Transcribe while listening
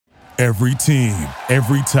Every team,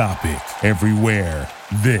 every topic, everywhere.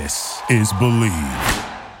 This is Believe.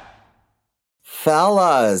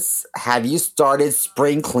 Fellas, have you started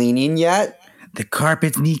spring cleaning yet? The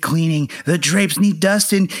carpets need cleaning, the drapes need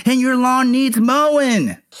dusting, and your lawn needs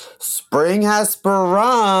mowing. Spring has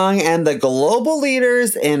sprung, and the global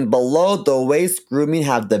leaders in below-the-waist grooming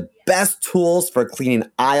have the best tools for cleaning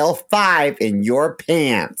aisle 5 in your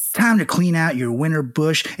pants. Time to clean out your winter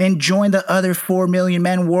bush and join the other 4 million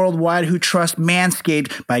men worldwide who trust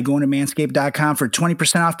Manscaped by going to manscaped.com for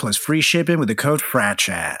 20% off plus free shipping with the code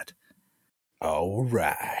FRATCHAT. All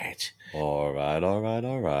right.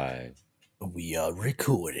 We are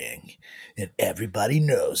recording, and everybody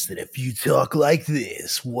knows that if you talk like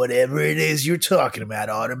this, whatever it is you're talking about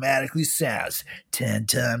automatically sounds 10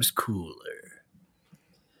 times cooler.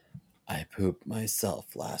 I pooped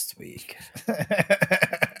myself last week.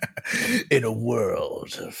 In a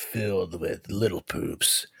world filled with little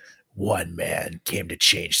poops, one man came to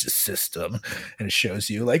change the system, and it shows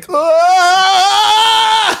you like,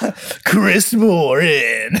 Chris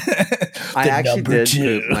Morin. I actually did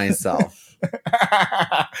poop myself.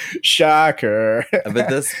 Shocker.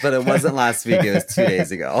 But it wasn't last week, it was 2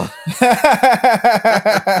 days ago.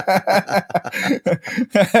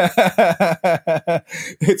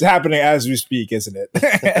 It's happening as we speak, isn't it?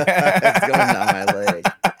 It's going down my leg.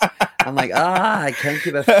 I'm like, I can't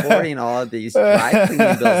keep affording all of these dry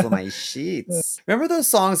cleaning bills on my sheets. Remember those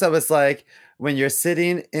songs that was like, when you're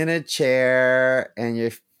sitting in a chair and you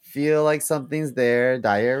feel like something's there,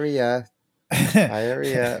 diarrhea,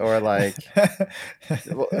 or like,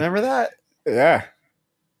 remember that? Yeah.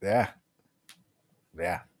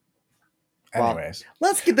 Well, Anyways,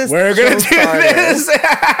 let's get this. We're gonna do this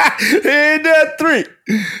in 3,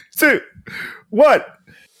 2, 1.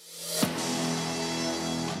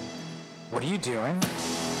 What are you doing?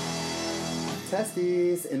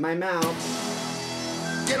 Testes in my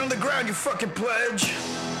mouth. Get on the ground, you fucking pledge.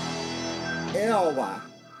 Ew.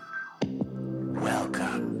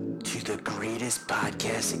 Welcome to the greatest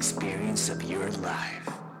podcast experience of your life.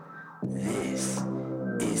 This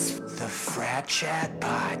is the Frat Chat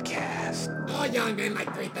Podcast. All young men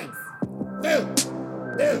like 3 things. Food,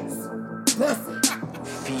 news, pussy.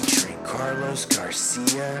 Featuring Carlos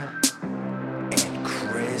Garcia and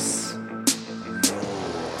Chris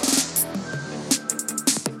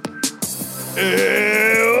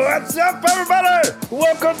What's up, everybody?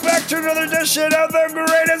 Welcome back to another edition of the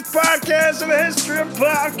greatest podcast in the history of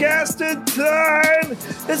podcasting time.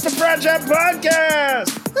 It's the Frat Chat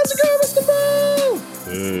Podcast. Let's go, Mr. Boo.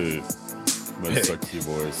 Hey, my sexy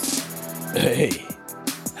voice. Hey,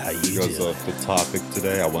 how you Because doing? of the topic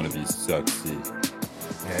today, I want to be sexy.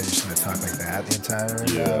 Yeah, you're just going to talk like that the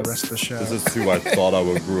entire rest of the show. This is who I thought I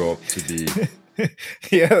would grow up to be.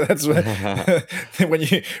 Yeah, that's what when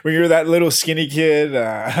you were that little skinny kid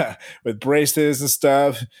with braces and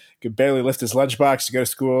stuff, could barely lift his lunchbox to go to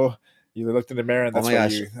school. You looked in the mirror and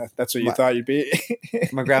that's what you thought you'd be.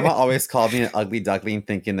 My grandma always called me an ugly duckling,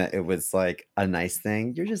 thinking that it was like a nice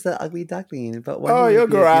thing. You're just an ugly duckling, but one you'll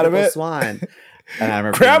grow out of it. Swan. And I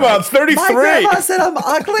remember, Grandma, I'm 33. My grandma said I'm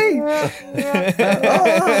ugly.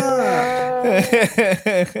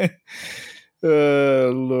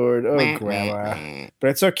 Oh Lord, Grandma,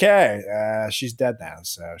 but it's okay. She's dead now,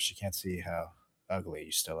 so she can't see how ugly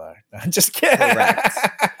you still are. I'm just kidding.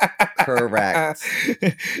 Correct.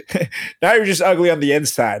 Now you're just ugly on the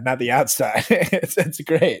inside, not the outside. It's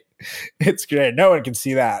great. It's great. No one can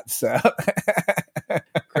see that. So,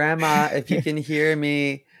 Grandma, if you can hear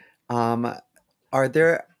me, are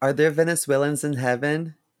there Venezuelans in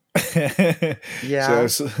heaven? Yeah,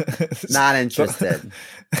 not interested.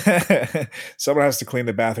 Someone has to clean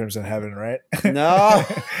the bathrooms in heaven, right? No,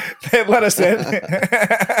 they let us in.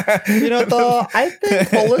 Though I think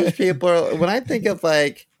Polish people, when I think of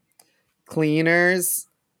like cleaners,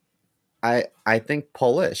 I think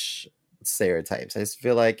Polish stereotypes. I just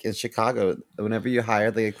feel like in Chicago, whenever you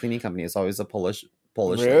hire like a cleaning company, it's always a Polish.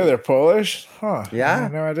 Really, they're Polish? Huh? Yeah, I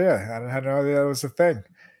had no idea. I had no idea that was a thing.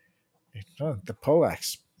 The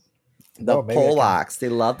Polacks. The Polacks, they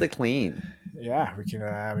love to clean. Yeah, we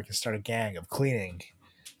can start a gang of cleaning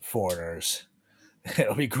foreigners.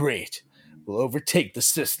 It'll be great. We'll overtake the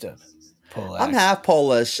system. Polacks. I'm half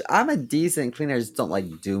Polish. I'm a decent cleaner. I just don't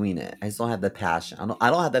like doing it. I just don't have the passion.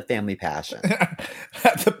 I don't have the family passion.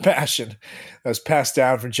 The passion that was passed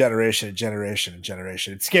down from generation to generation and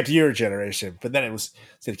generation. It skipped your generation, but then it's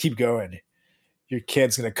going to keep going. Your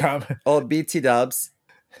kid's going to come. Oh, BT dubs.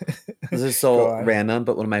 This is so random,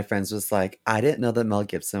 but one of my friends was like, I didn't know that Mel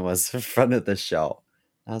Gibson was a friend of the show.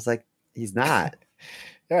 I was like, he's not.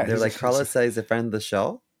 Yeah, they're like, Carlos said he's a friend of the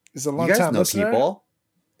show. He's a long you guys time know listener. People.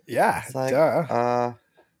 Yeah, It's like, duh.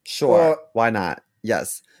 sure. Well- Why not?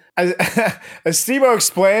 Yes. As Steve-O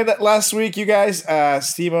explained last week, you guys,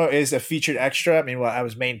 Steve-O is a featured extra. I mean, well, I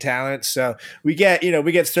was main talent, so we get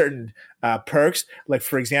certain perks. Like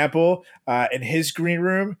for example, in his green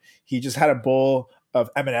room, he just had a bowl of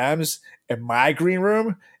M&Ms. In my green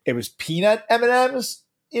room, it was peanut M&Ms.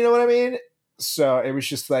 You know what I mean? So it was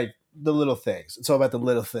just like the little things. It's all about the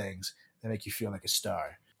little things that make you feel like a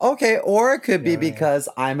star. Okay, or it could be Yeah, yeah. because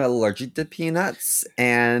I'm allergic to peanuts,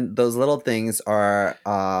 and those little things are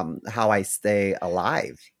how I stay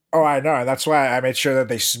alive. Oh, I know. That's why I made sure that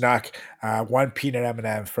they snuck one peanut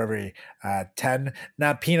M&M for every 10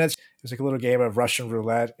 not peanuts. It was like a little game of Russian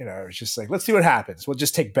roulette. You know, it was just like, let's see what happens. We'll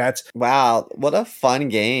just take bets. Wow, what a fun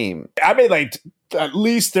game! I made like at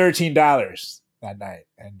least $13 that night,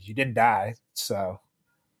 and you didn't die. So,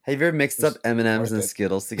 Have you ever mixed up M&Ms worth and it.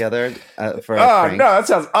 Skittles together for a oh prank? no, that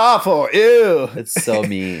sounds awful. Ew. It's so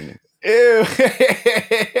mean. Ew.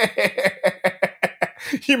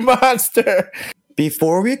 You monster.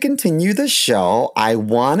 Before we continue the show, I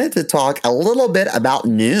wanted to talk a little bit about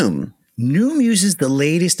Noom. Noom uses the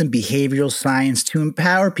latest in behavioral science to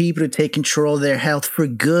empower people to take control of their health for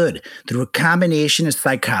good through a combination of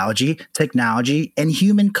psychology, technology, and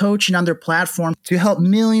human coaching on their platform to help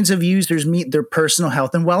millions of users meet their personal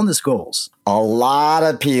health and wellness goals. A lot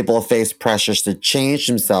of people face pressures to change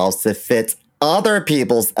themselves to fit other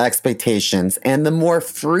people's expectations, and the more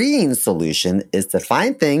freeing solution is to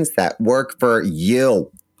find things that work for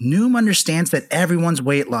you. Noom understands that everyone's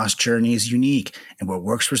weight loss journey is unique, and what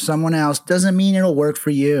works for someone else doesn't mean it'll work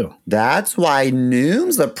for you. That's why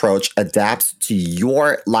Noom's approach adapts to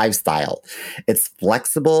your lifestyle. It's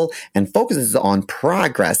flexible and focuses on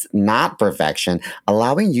progress, not perfection,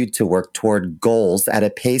 allowing you to work toward goals at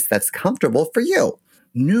a pace that's comfortable for you.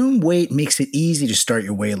 Noom Weight makes it easy to start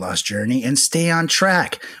your weight loss journey and stay on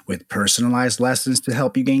track with personalized lessons to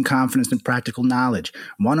help you gain confidence and practical knowledge,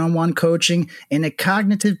 one-on-one coaching, and a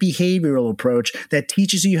cognitive behavioral approach that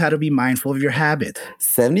teaches you how to be mindful of your habits.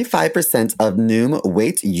 75% of Noom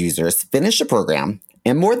Weight users finish the program,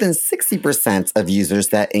 and more than 60% of users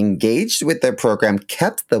that engaged with the program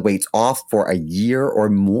kept the weight off for a year or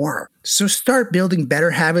more. So start building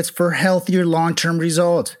better habits for healthier long-term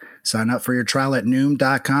results. Sign up for your trial at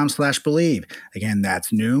Noom.com/believe. Again,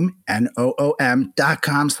 that's Noom,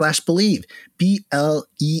 NOOM.com/believe.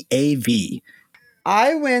 BLEAV.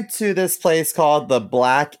 I went to this place called the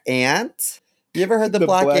Black Ant. You ever heard the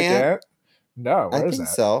Black Ant? No, I where is think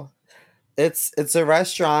that? so. It's a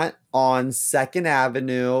restaurant on 2nd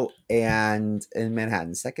Avenue and in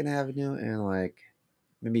Manhattan. 2nd Avenue and like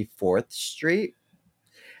maybe 4th Street.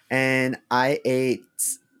 And I ate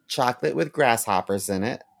chocolate with grasshoppers in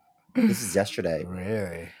it. This is yesterday.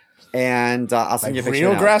 Really? And I'll send you a Like picture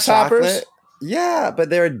real now. grasshoppers? Chocolate. Yeah, but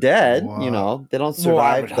they're dead. Wow. You know, they don't Well,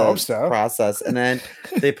 I survive would the hope so. process. And then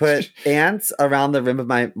they put ants around the rim of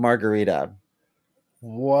my margarita.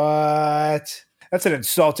 What? That's an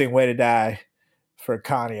insulting way to die for a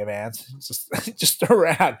colony of ants. Just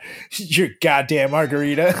around your goddamn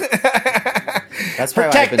margarita. That's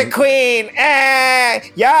probably Protect the queen.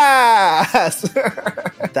 Yes.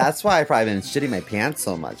 That's why I've probably been shitting my pants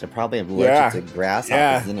so much. I probably am allergic to grasshoppers.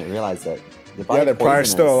 Yeah. Didn't realize it. They're probably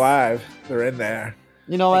poisonous. still alive. They're in there.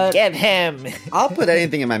 You know what? Get him. I'll put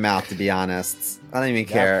anything in my mouth, to be honest. I don't even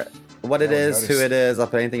care what it I is, who noticed. it is. I'll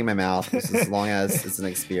put anything in my mouth, just as long as it's an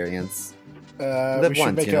experience. Live We should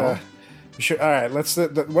once, make you know? We should. All right. Let's.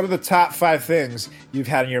 What are the top 5 things you've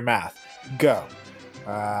had in your mouth? Go.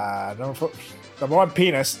 Number 1,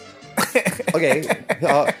 penis. Okay,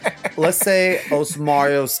 let's say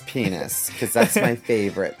Osmario's penis, because that's my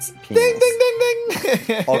favorite penis. Ding ding ding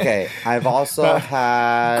ding. Okay, I've also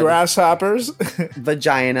had Grasshoppers,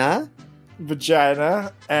 vagina,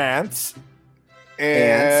 vagina, ants,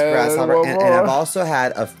 grasshopper, one and more. I've also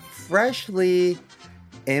had a freshly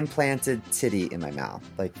implanted titty in my mouth,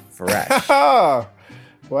 like fresh. Oh,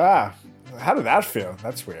 wow! How did that feel?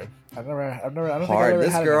 That's weird. I don't think I've Hard. ever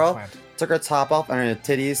This had an girl implant. took her top off, and her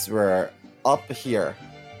titties were up here.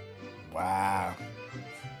 Wow.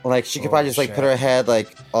 Like she could Holy probably just like shit. put her head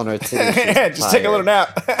like on her titties. Just take a little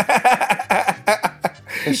nap.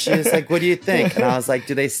 And she was like, "What do you think?" And I was like,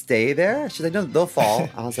 "Do they stay there?" She's like, "No, they'll fall."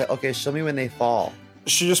 I was like, "Okay, show me when they fall."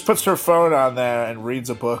 She just puts her phone on there and reads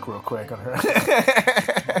a book real quick on her.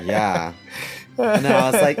 Yeah. And then I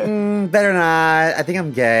was like, "Better not. I think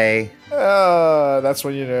I'm gay." Oh, that's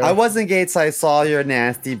when you know. I wasn't gay till I saw your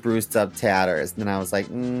nasty bruised up tatters. And then I was like,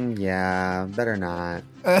 yeah, better not.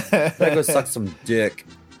 Better go suck some dick.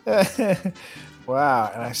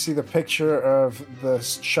 Wow, and I see the picture of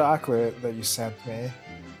this chocolate that you sent me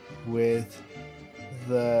with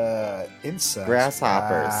the insects.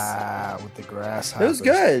 Grasshoppers. With the grasshoppers. It was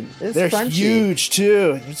good. It's They're crunchy. huge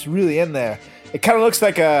too. It's really in there. It kind of looks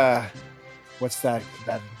like what's that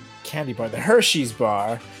candy bar? The Hershey's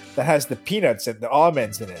bar that has the peanuts and the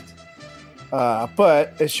almonds in it.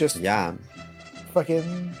 But it's just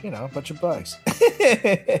fucking, a bunch of bugs.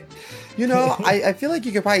 I feel like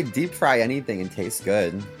you could probably deep fry anything and taste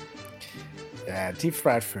good. Yeah, deep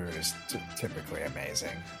fried food is typically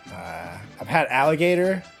amazing. I've had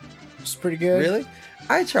alligator, which is pretty good. Really?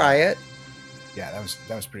 I try it. Yeah, that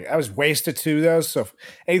was pretty. I was wasted too, though. So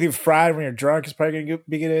anything fried when you're drunk is probably gonna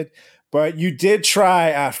be good. But you did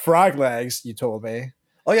try frog legs. You told me.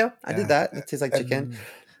 Oh yeah, I did that. It tastes like chicken.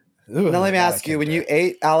 Ooh, now let me ask you: when you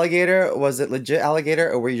ate alligator, was it legit alligator,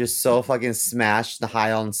 or were you just so fucking smashed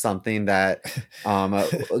high on something that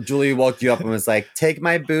Julie woke you up and was like, "Take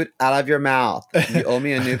my boot out of your mouth. You owe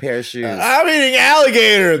me a new pair of shoes." I'm eating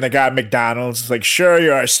alligator, and the guy at McDonald's is like, "Sure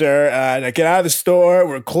you are, sir. Now get out of the store.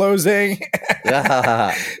 We're closing."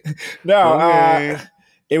 No,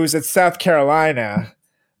 it was at South Carolina.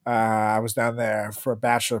 I was down there for a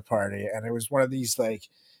bachelor party, and it was one of these like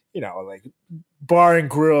bar and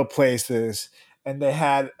grill places, and they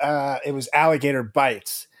had it was alligator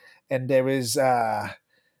bites, and there was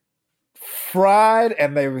fried,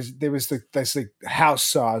 and there was this house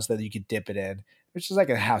sauce that you could dip it in, which is like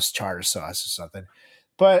a house tartar sauce or something.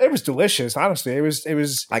 But it was delicious, honestly. It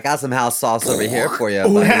was. I got some house sauce over here for you.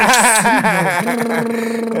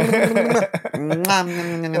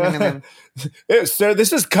 Sir,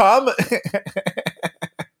 this is cum.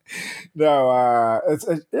 No,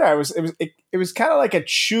 it was kind of like a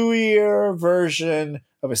chewier version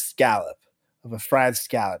of a scallop, of a fried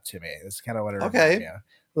scallop to me. That's kind of what it reminded me of. A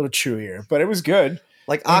little chewier, but it was good.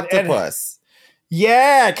 Like octopus.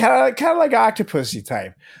 Yeah, kind of like octopusy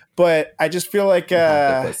type. But I just feel like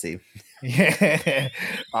octopusy. Yeah,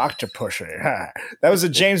 octopusy. That was a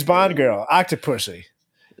James Bond girl, octopusy.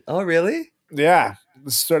 Oh, really? Yeah.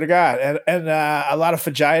 Swear to God, and a lot of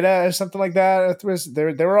vagina or something like that.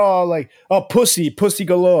 They were all like, "Oh, pussy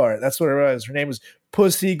galore." That's what it was. Her name was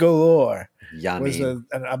Pussy Galore. Yummy. Was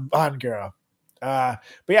a Bond girl. But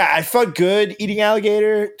yeah, I felt good eating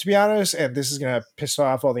alligator, to be honest. And this is gonna piss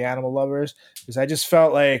off all the animal lovers because I just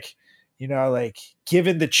felt like, like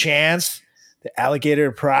given the chance, the alligator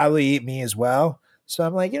would probably eat me as well. So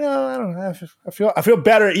I'm like, I don't know. I feel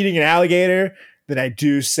better eating an alligator than I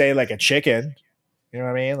do, say, like a chicken. You know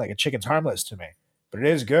what I mean? Like a chicken's harmless to me, but it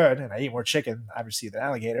is good, and I eat more chicken, obviously, than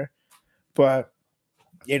alligator. But,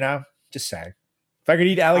 just saying. If I could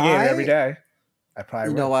eat alligator every day, I probably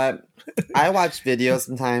would. You know what? I watch videos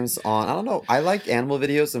sometimes on, I don't know, I like animal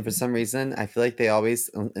videos, and for some reason, I feel like they always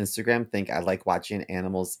on Instagram think I like watching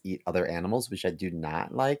animals eat other animals, which I do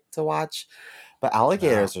not like to watch. But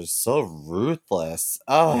alligators are so ruthless.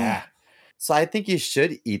 Oh, yeah. So I think you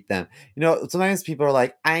should eat them. Sometimes people are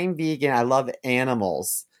like, I'm vegan, I love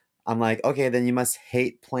animals. I'm like, okay, then you must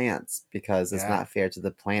hate plants because it's not fair to the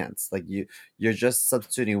plants. Like you're just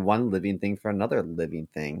substituting one living thing for another living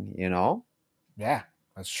thing, Yeah,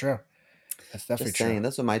 that's true. That's definitely just saying, true.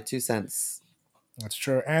 Those are my 2 cents. That's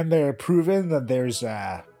true. And they're proven that there's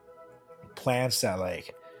plants that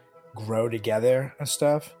like grow together and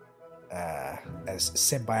stuff as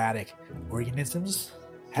symbiotic organisms.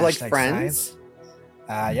 Like friends?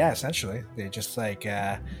 Yeah, essentially. They just like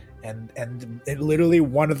and it literally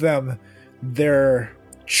one of them, their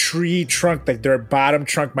tree trunk, like their bottom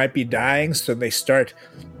trunk might be dying, so they start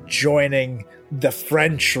joining the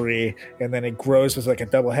friend tree, and then it grows as like a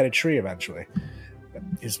double-headed tree eventually.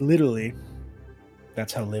 It's literally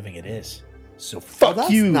that's how living it is. So fuck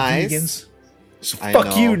you, vegans. So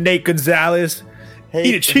fuck you, Nate Gonzalez.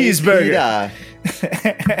 Eat a cheeseburger.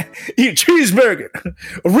 Eat a cheeseburger.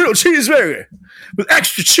 A real cheeseburger with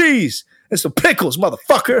extra cheese and some pickles,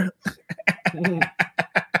 motherfucker.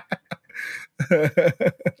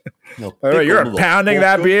 No, all right, you're pounding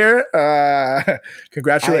that beer.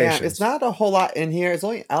 Congratulations. It's not a whole lot in here.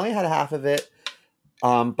 I only had half of it.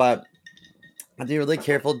 But I do really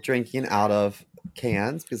careful drinking out of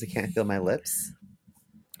cans because I can't feel my lips.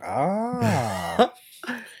 Ah.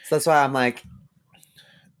 So that's why I'm like,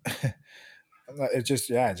 it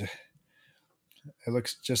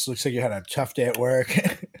looks like you had a tough day at work.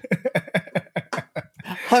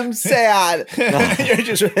 I'm sad. You're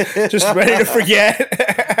just ready to forget.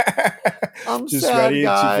 I'm just sad, ready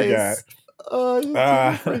guys. to forget. Oh, I just need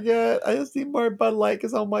to forget. I just need more Bud Light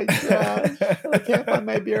because I'm white trash. I can't find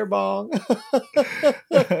my beer bong.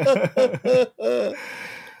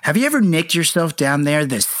 Have you ever nicked yourself down there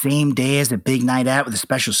the same day as a big night out with a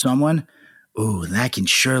special someone? Ooh, that can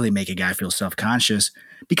surely make a guy feel self-conscious.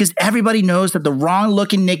 Because everybody knows that the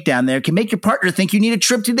wrong-looking nick down there can make your partner think you need a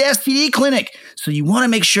trip to the STD clinic. So you want to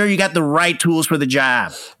make sure you got the right tools for the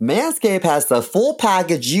job. Manscaped has the full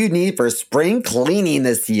package you need for spring cleaning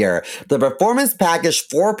this year. The Performance Package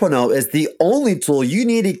 4.0 is the only tool you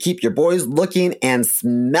need to keep your boys looking and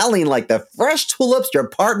smelling like the fresh tulips your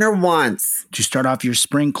partner wants. To start off your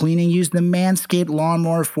spring cleaning, use the Manscaped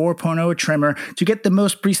Lawnmower 4.0 trimmer to get the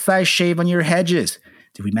most precise shave on your hedges.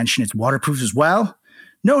 Did we mention it's waterproof as well?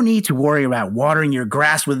 No need to worry about watering your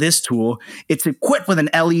grass with this tool. It's equipped with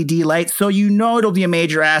an LED light, so you know it'll be a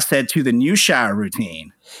major asset to the new shower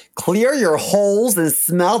routine. Clear your holes and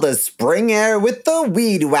smell the spring air with the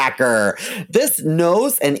Weed Whacker. This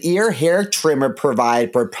nose and ear hair trimmer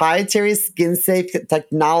provides proprietary skin-safe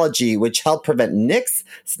technology which help prevent nicks,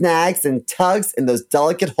 snags, and tugs in those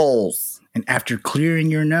delicate holes. And after clearing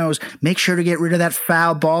your nose, make sure to get rid of that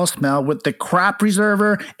foul ball smell with the Crop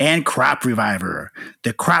Preserver and Crop Reviver.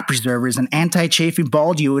 The Crop Preserver is an anti-chafing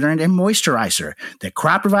ball deodorant and moisturizer. The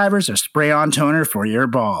Crop Reviver is a spray-on toner for your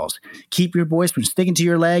balls. Keep your boys from sticking to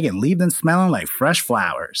your leg and leave them smelling like fresh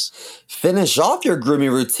flowers. Finish off your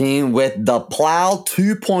grooming routine with the Plow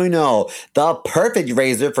 2.0, the perfect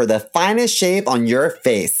razor for the finest shave on your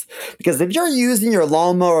face. Because if you're using your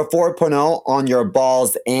Lawnmower 4.0 on your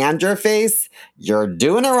balls and your face, you're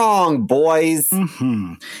doing it wrong, boys.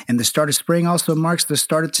 And the start of spring also marks the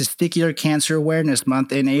start of Testicular Cancer Awareness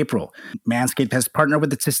Month in April. Manscaped has partnered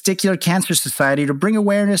with the Testicular Cancer Society to bring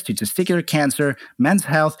awareness to testicular cancer, men's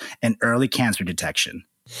health, and early cancer detection.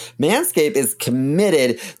 Manscaped is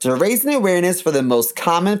committed to raising awareness for the most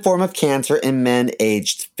common form of cancer in men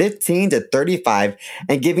aged 15 to 35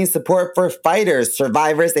 and giving support for fighters,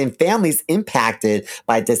 survivors, and families impacted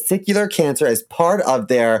by testicular cancer as part of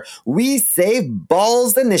their We Save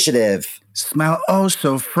Balls initiative. Smell oh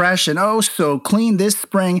so fresh and oh so clean this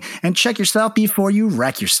spring, and check yourself before you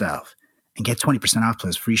wreck yourself. And get 20% off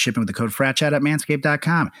plus free shipping with the code FRATCHAT at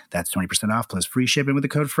manscaped.com. That's 20% off plus free shipping with the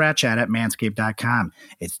code FRATCHAT at manscaped.com.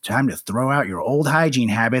 It's time to throw out your old hygiene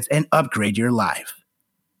habits and upgrade your life.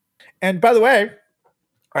 And by the way,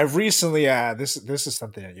 I've recently, this is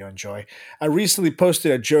something that you'll enjoy. I recently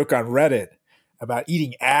posted a joke on Reddit about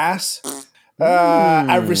eating ass.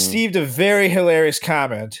 I received a very hilarious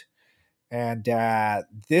comment. And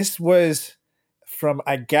this was from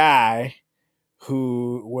a guy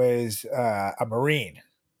who was a Marine.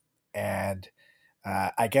 And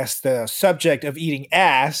I guess the subject of eating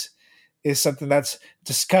ass is something that's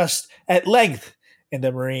discussed at length in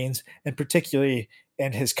the Marines, and particularly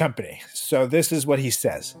in his company. So this is what he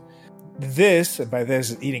says. This, and by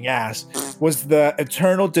this, eating ass, was the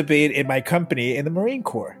eternal debate in my company in the Marine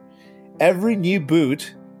Corps. Every new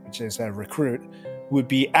boot, which is a recruit, would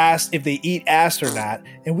be asked if they eat ass or not,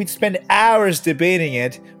 and we'd spend hours debating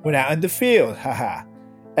it when out in the field. Haha.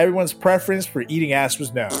 Everyone's preference for eating ass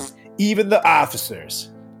was known, even the officers.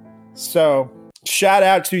 So, shout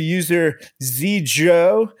out to user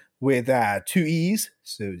ZJoe with 2 E's.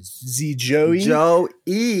 So, ZJoey. Joe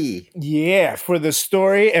E. Yeah, for the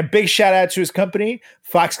story. And big shout out to his company,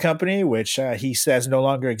 Fox Company, which he says no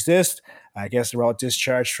longer exists. I guess they're all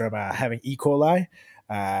discharged from having E. coli.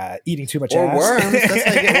 Eating too much or ass. worms. That's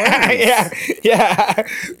how you get worms. yeah.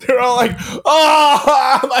 They're all like,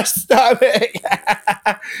 oh, my stomach.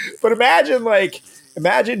 But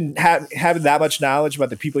imagine having that much knowledge about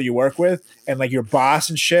the people you work with and like your boss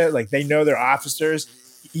and shit. Like they know their officers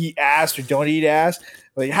eat ass or don't eat ass.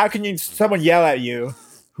 Like how can someone yell at you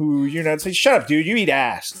who, say, shut up, dude, you eat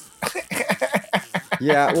ass.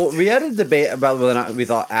 Yeah, well, we had a debate about whether or not we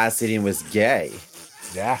thought ass eating was gay.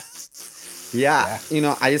 Yeah,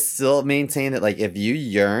 I still maintain that, like, if you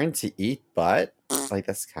yearn to eat butt, like,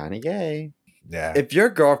 that's kind of gay. Yeah. If your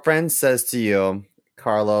girlfriend says to you,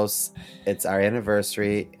 Carlos, it's our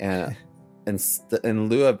anniversary, and in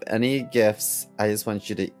lieu of any gifts, I just want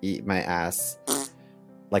you to eat my ass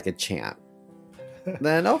like a champ,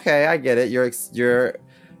 then okay, I get it. You're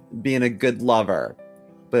being a good lover.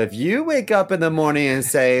 But if you wake up in the morning and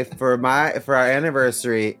say, for our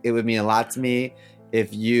anniversary, it would mean a lot to me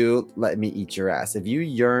if you let me eat your ass. If you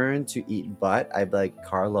yearn to eat butt, I'd be like,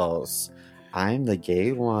 Carlos, I'm the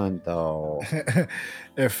gay one, though.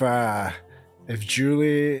 If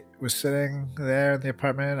Julie was sitting there in the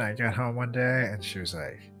apartment, I got home one day and she was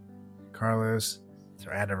like, Carlos, it's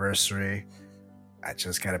our anniversary. I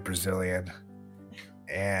just got a Brazilian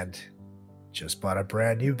and just bought a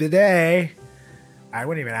brand new bidet. I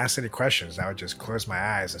wouldn't even ask any questions. I would just close my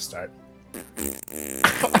eyes and start. Ew.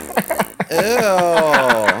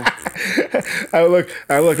 I look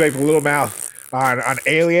like the little mouth on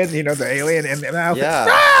Alien, the alien in the mouth. Yeah.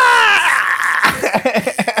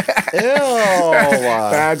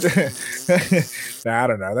 I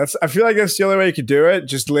don't know. I feel like that's the only way you could do it.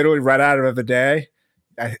 Just literally right out of the day.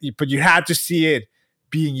 But you had to see it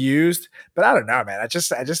being used. But I don't know, man.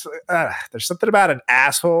 There's something about an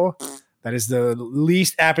asshole that is the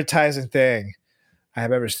least appetizing thing I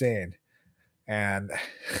have ever seen. And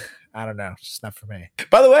I don't know. It's just not for me.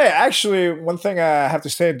 By the way, actually, one thing I have to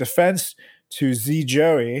say in defense to Z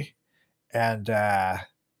Joey and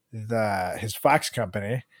his Fox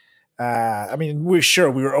company. I mean, we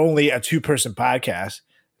were only a 2-person podcast,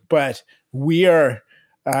 but we are,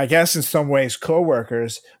 I guess, in some ways,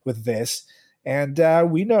 co-workers with this, and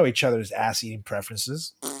we know each other's ass-eating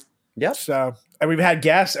preferences. Yep. So, and we've had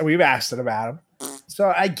guests, and we've asked them about them.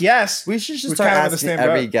 So, I guess we should just start asking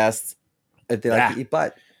every guest if they like to eat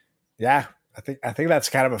butt. Yeah, I think that's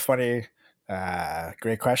kind of a funny,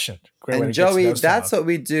 great question. Great way and to get to Joey, know that's someone. what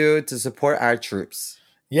we do to support our troops.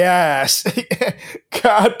 Yes.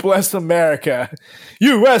 God bless America.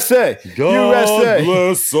 USA. God USA.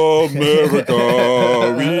 bless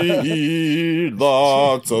America. We eat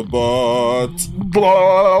lots of butt.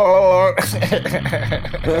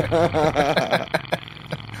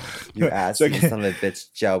 You ass son of a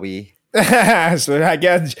bitch, Joey. So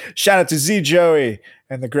again, shout out to Z Joey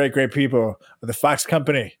and the great people of the Fox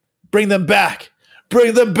Company. Bring them back.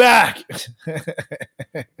 Bring them back.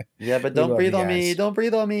 Yeah, but don't breathe on me. Don't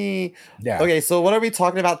breathe on me. Yeah. Okay, so what are we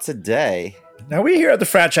talking about today? Now, we here at the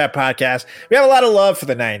Frat Chat Podcast, we have a lot of love for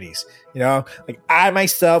the 90s. You know, like I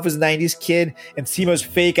myself was a 90s kid, and Simo's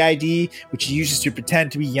fake ID, which he uses to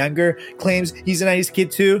pretend to be younger, claims he's a 90s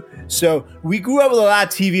kid too. So we grew up with a lot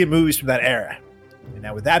of TV and movies from that era. And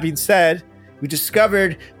now with that being said, we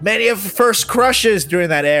discovered many of our first crushes during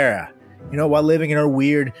that era. You know, while living in our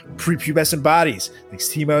weird prepubescent bodies. Like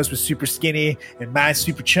Simo's was super skinny and mine's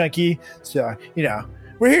super chunky. So, you know,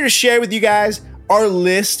 we're here to share with you guys our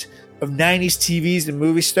list of 90s TVs and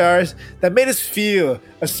movie stars that made us feel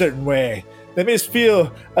a certain way. That made us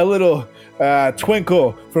feel a little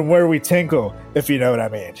twinkle from where we tinkle, if you know what I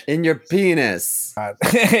mean. In your penis.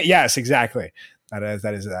 Yes, exactly. That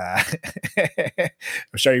is. I'm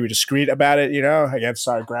sure you were discreet about it, you know. Again,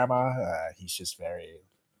 sorry, Grandma. He's just very,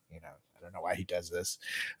 you know, I don't know why he does this.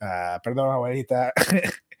 Perdón, abuelita.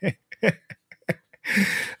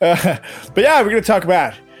 But yeah, we're going to talk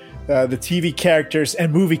about the TV characters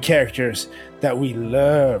and movie characters that we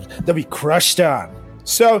loved, that we crushed on.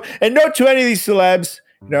 So, and note to any of these celebs,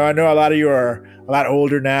 you know, I know a lot of you are a lot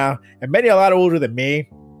older now, and many a lot older than me.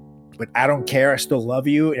 But I don't care. I still love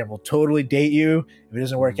you and will totally date you if it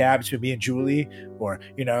doesn't work out between me and Julie, or,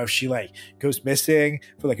 you know, if she like goes missing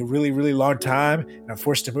for like a really, really long time and I'm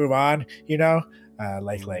forced to move on, you know,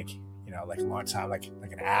 like a long time, like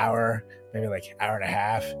an hour, maybe like an hour and a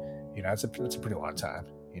half, you know, it's a pretty long time,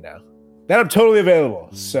 you know, then I'm totally available.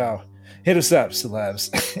 So hit us up, celebs.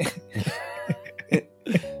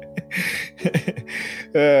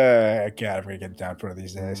 God, I'm going to get down for one of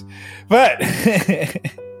these days, but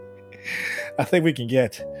I think we can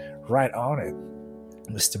get right on it,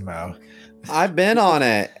 Mr. Mo. I've been on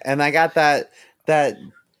it, and I got that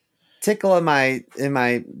tickle in my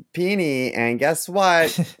peenie, and guess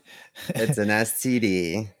what? It's an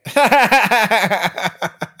STD.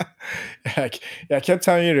 I kept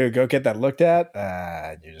telling you to go get that looked at.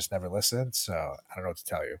 You just never listened, so I don't know what to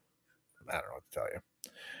tell you.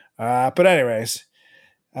 But anyways,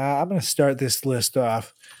 I'm going to start this list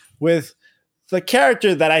off with the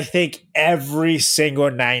character that I think every single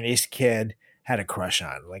 90s kid had a crush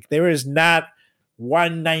on. Like, there is not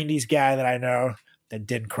one 90s guy that I know that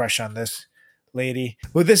didn't crush on this lady.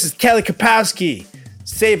 Well, this is Kelly Kapowski,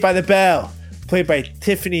 Saved by the Bell, played by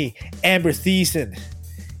Tiffany Amber Thiessen.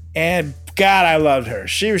 And God, I loved her.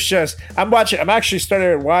 She was just, I'm actually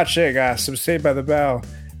started watching some Saved by the Bell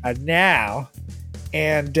now.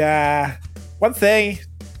 And one thing,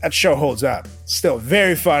 that show holds up. Still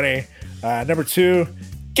very funny. Number 2,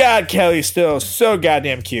 God, Kelly's still so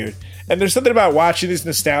goddamn cute. And there's something about watching these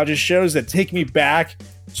nostalgia shows that take me back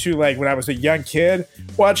to like when I was a young kid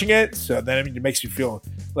watching it. So then it makes me feel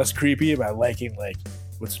less creepy about liking like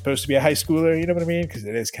what's supposed to be a high schooler. You know what I mean? Because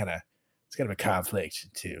it's kind of a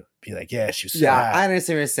conflict to be like, yeah, she's so hot. I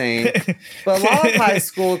understand what you're saying. But a lot of high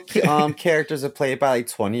school characters are played by like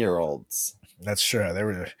 20-year-olds. That's true. They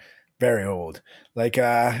were very old. Like,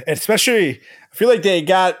 especially, I feel like they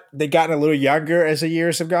gotten a little younger as the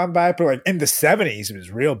years have gone by. But like in the 70s, it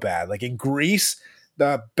was real bad. Like in Greece,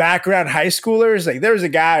 the background high schoolers, like there was a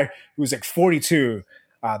guy who was like 42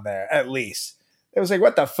 on there at least. It was like,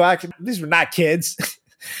 what the fuck? These were not kids.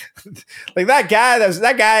 Like that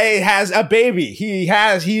guy has a baby.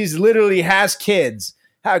 He's literally has kids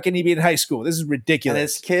How can he be in high school? This is And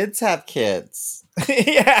ridiculous. his kids have kids.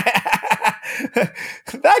 Yeah.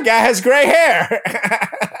 That guy has gray hair.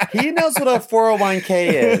 He knows what a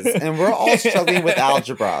 401k is, and we're all struggling with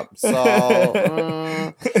algebra.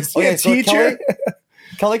 So, Is he a teacher?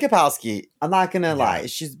 Kelly Kapowski, I'm not gonna lie,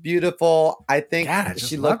 she's beautiful. I think God, I just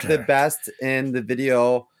she loved looked the her. best in the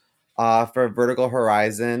video for Vertical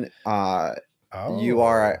Horizon.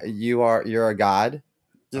 You're a god.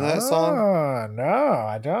 Do you know that song? Oh, no,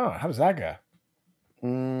 I don't. How does that go?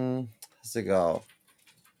 How's it go?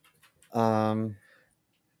 I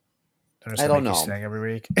don't know. Sing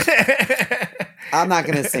every week. I'm not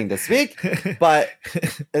gonna sing this week, but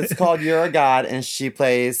it's called You're a God, and she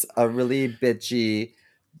plays a really bitchy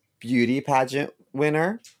beauty pageant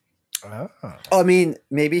winner. Oh. I mean,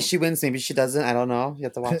 maybe she wins, maybe she doesn't. I don't know. You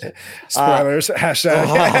have to watch it. Spoilers. Hashtag.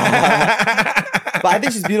 But I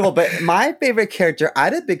think she's beautiful. But my favorite character, I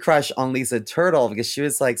had a big crush on Lisa Turtle because she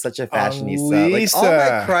was like such a fashionista. Like all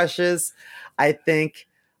my crushes, I think,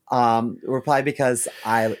 were probably because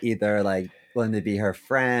I either like wanted to be her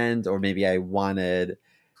friend or maybe I wanted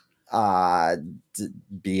to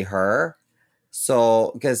be her.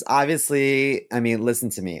 So, because obviously, I mean, listen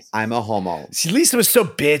to me. I'm a homo. See, Lisa was so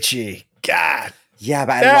bitchy. God. Yeah,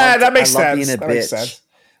 but That makes I love sense. being a That bitch. makes sense.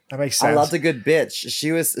 That makes sense. I loved a good bitch.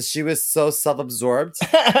 She was so self-absorbed.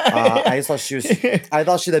 I thought she had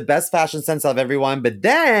the best fashion sense of everyone. But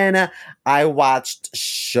then I watched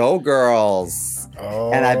Showgirls,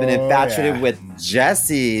 and I've been infatuated with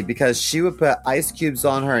Jessie because she would put ice cubes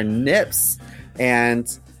on her nips, and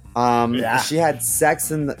she had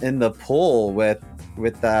sex in the pool with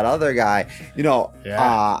that other guy. You know,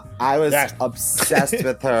 I was obsessed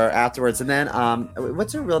with her afterwards. And then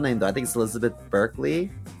what's her real name though? I think it's Elizabeth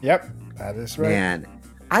Berkley. Yep, that is right. Man,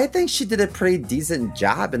 I think she did a pretty decent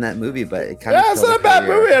job in that movie, but it kind of it's not a bad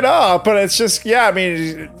movie at all. But it's just, I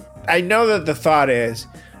mean, I know that the thought is,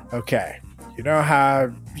 okay, you know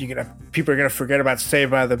how people are gonna forget about Saved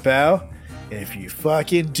by the Bell if you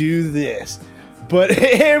fucking do this. But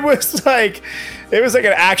it was like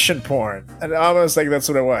an action porn, and almost like that's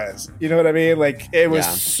what it was. You know what I mean? Like it was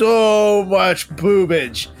so much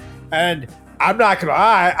boobage, and I'm not gonna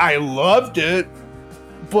lie, I loved it,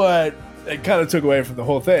 but it kind of took away from the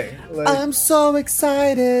whole thing. Like, I'm so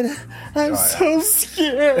excited. I'm so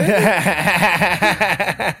scared.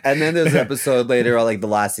 And then there's an episode later, or like the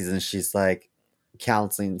last season, she's like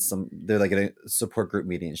counseling they're like in a support group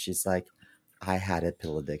meeting. She's like, I had a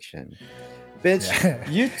pill addiction. Bitch,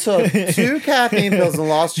 you took 2 caffeine pills and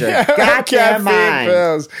lost your goddamn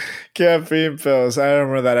mind. Caffeine pills. I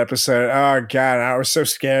remember that episode. Oh, God. I was so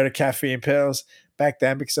scared of caffeine pills back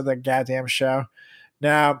then because of that goddamn show.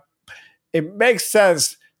 Now, it makes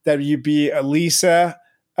sense that you be a Lisa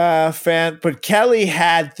fan, but Kelly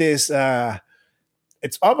had this,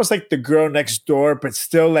 it's almost like the girl next door, but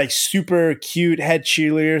still like super cute head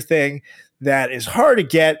cheerleader thing that is hard to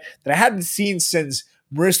get, that I hadn't seen since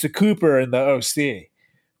Marissa Cooper in the OC,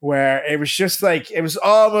 where it was just like, it was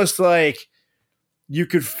almost like you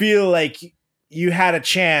could feel like you had a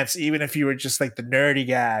chance, even if you were just like the nerdy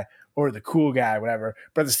guy or the cool guy, whatever.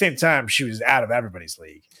 But at the same time, she was out of everybody's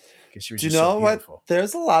league because she was. Do you know what?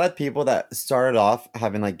 There's a lot of people that started off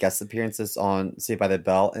having like guest appearances on Saved by the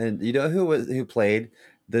Bell, and you know who played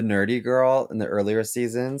the nerdy girl in the earlier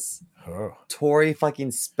seasons? Oh. Tori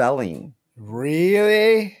fucking Spelling.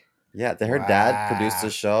 Really? Yeah, her dad produced the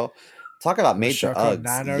show. Talk about major Uggs.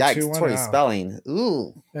 Yikes, Tori Spelling.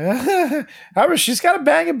 Ooh. However, she's got a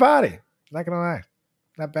banging body. Not gonna lie.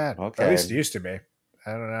 Not bad. Okay. At least it used to be.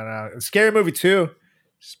 I don't know. Scary Movie 2.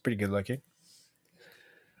 She's pretty good looking.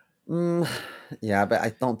 Yeah, but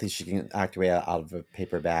I don't think she can act her way out of a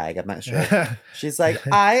paper bag. I'm not sure. She's like,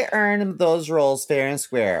 I earned those roles fair and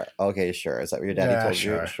square. Okay, sure. Is that what your daddy told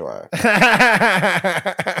you? Sure.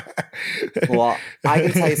 Well, I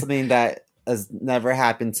can tell you something that has never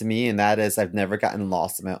happened to me, and that is I've never gotten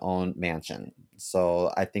lost in my own mansion. So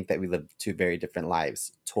I think that we live 2 very different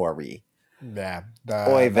lives. Tori. Yeah.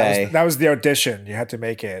 That was the audition. You had to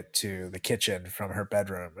make it to the kitchen from her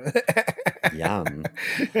bedroom. Yum.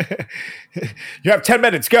 You have 10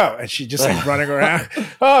 minutes, go. And she just like running around.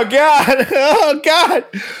 Oh, God. Oh, God.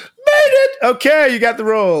 Made it. Okay, you got the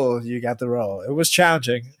role. It was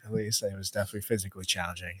challenging. At least it was definitely physically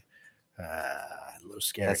challenging. A little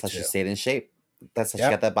scary. That's how she stayed in shape. That's how she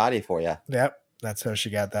got that body for you. Yep. That's how she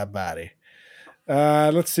got that body.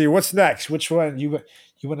 Let's see. What's next? Which one? You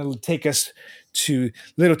want to take us to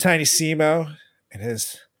little tiny Simo and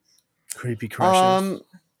his creepy crushes?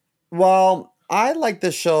 Well, I like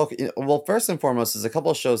this show. Well, first and foremost, there's a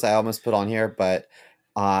couple of shows I almost put on here, but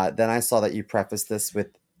then I saw that you prefaced this with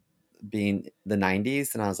being the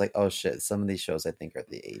 90s, and I was like, oh shit, some of these shows I think are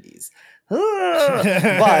the 80s.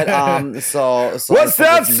 But so What's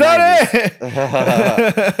I that, said the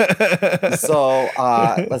Sonny? 90s. So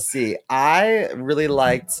let's see. I really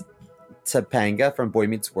liked Topanga from Boy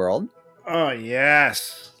Meets World. Oh,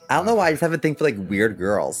 yes. I don't know why, I just have a thing for like weird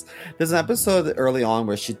girls. There's an episode early on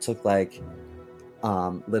where she took like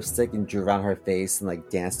lipstick and drew around her face and like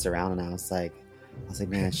danced around, and I was like,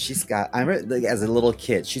 man, she's got. I remember like, as a little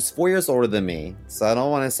kid, she's 4 years older than me, so I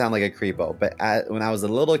don't want to sound like a creepo. But when I was a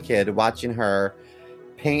little kid, watching her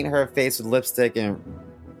paint her face with lipstick and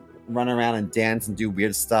run around and dance and do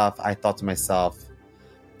weird stuff, I thought to myself,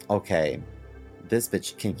 okay, this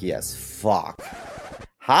bitch kinky as fuck.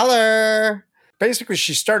 Holler! Basically,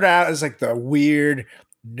 she started out as like the weird,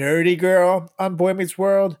 nerdy girl on Boy Meets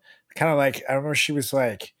World. Kind of like, I remember she was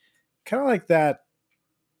like, kind of like that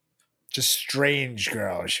just strange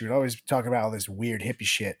girl. She would always talk about all this weird hippie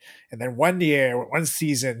shit. And then one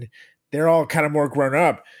season, they're all kind of more grown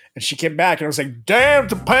up. And she came back and I was like, damn,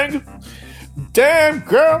 Topanga. Damn,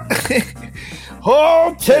 girl.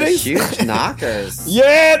 Oh, titties. Huge knockers.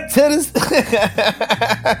 Yeah, titties.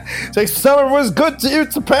 It's like, summer was good to you,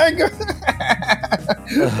 Topanga.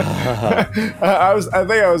 I think I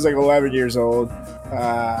was like 11 years old.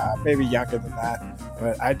 Maybe younger than that.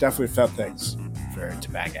 But I definitely felt things for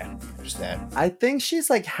Topanga. I think she's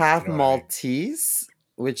like half Maltese,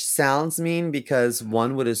 which sounds mean because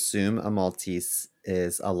one would assume a Maltese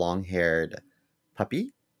is a long-haired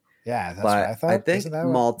puppy. Yeah, that's but what I thought. I think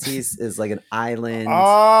Maltese is like an island.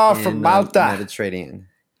 From Malta, Mediterranean.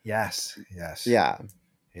 Yes. Yeah.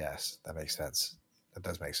 Yes, that makes sense. That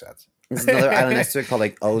does make sense. There's another island next to it called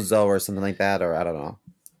like Ozo or something like that, or I don't know.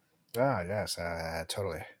 Oh yes,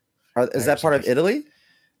 totally. Is that part of Italy?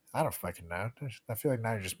 I don't fucking know. I feel like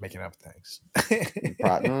now you're just making up things.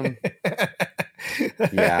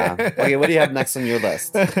 Yeah. Okay, what do you have next on your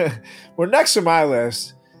list? Well, next on my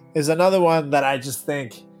list is another one that I just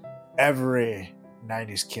think every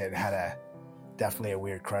 90s kid had definitely a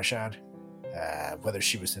weird crush on. Whether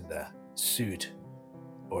she was in the suit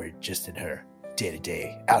or just in her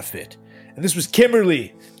day-to-day outfit. And this was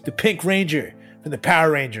Kimberly, the Pink Ranger from the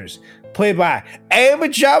Power Rangers, played by Ava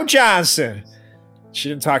Jo Johnson. She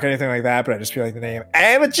didn't talk anything like that, but I just feel like the name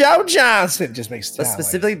Ava Jo Johnson just makes sense.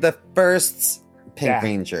 Specifically the first Pink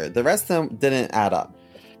Ranger. The rest of them didn't add up.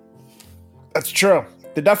 That's true.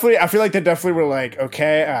 I feel like they definitely were like,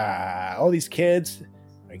 okay, all these kids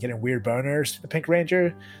are getting weird boners to the Pink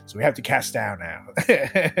Ranger, so we have to cast down now.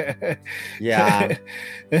 Yeah.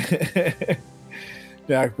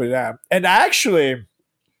 Yeah, but and actually,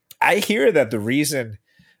 I hear that the reason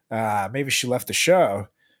maybe she left the show,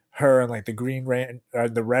 her and like the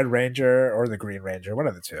the Red Ranger or the Green Ranger, one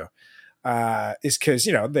of the two, is because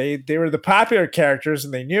they were the popular characters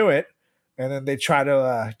and they knew it, and then they try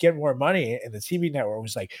to get more money, and the TV network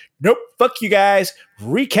was like, nope, fuck you guys,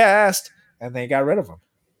 recast, and they got rid of them,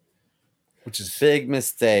 which is big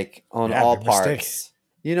mistake on all parts.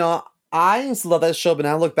 Mistake. I used to love that show, but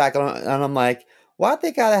now I look back on it and I'm like, why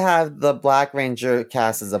they gotta have the Black Ranger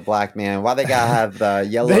cast as a black man? Why they gotta have the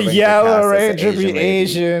Yellow Ranger be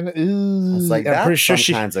Asian? Ooh, it's like that's some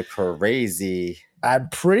kinds of crazy. I'm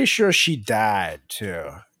pretty sure she died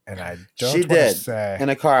too, and I don't. She did say in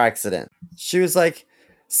a car accident. She was like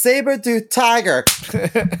saber-tooth tiger.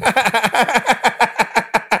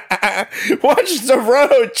 Watch the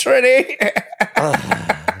road, Trini.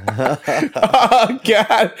 Oh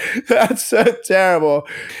God, that's so terrible.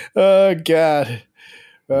 Oh God.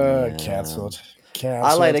 Canceled.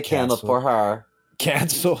 I light a candle for her.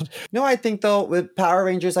 Canceled. No, I think though with Power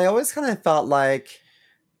Rangers, I always kind of felt like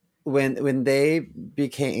when they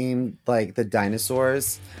became like the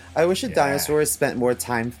dinosaurs, I wish the dinosaurs spent more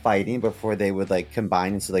time fighting before they would like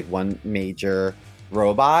combine into like one major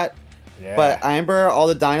robot. Yeah. But I remember all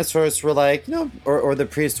the dinosaurs were like, or the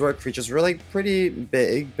prehistoric creatures were like pretty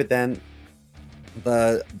big, but then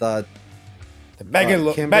the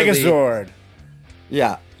Megazord.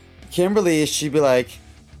 Yeah. Kimberly, she'd be like,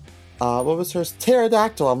 what was her?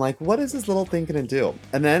 Pterodactyl. I'm like, what is this little thing going to do?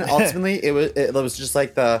 And then ultimately it was just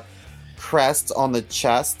like the crest on the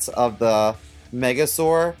chest of the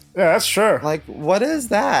Megazord. Yeah, that's true. Like, what is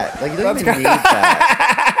that? Like, you don't even need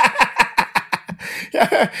that.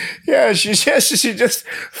 Yeah, she just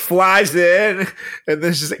flies in and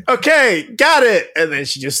then she's like, okay, got it. And then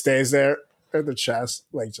she just stays there in the chest,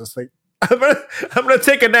 like, just like, I'm gonna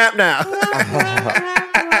take a nap now.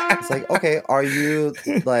 It's like, okay, are you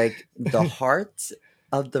like the heart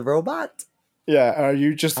of the robot? Yeah, are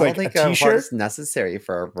you just like I don't think a a t-shirt? heart is necessary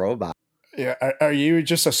for a robot. Yeah, are you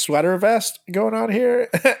just a sweater vest going on here?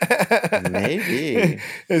 Maybe.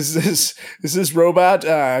 Is this robot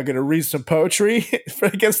gonna read some poetry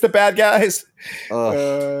against the bad guys?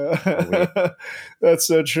 That's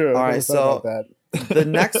so true. All I never right, thought about so that. the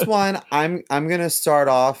next one, I'm gonna start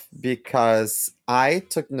off because I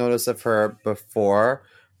took notice of her before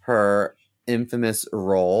her infamous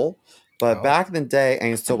role. But back in the day, I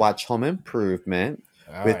used to watch Home Improvement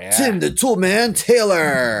with Tim the Toolman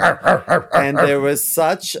Taylor. And there was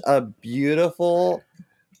such a beautiful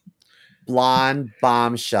blonde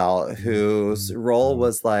bombshell whose role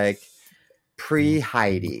was like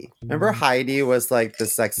pre-Heidi. Remember Heidi was like the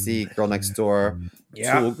sexy girl next door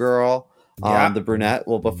tool girl? The brunette.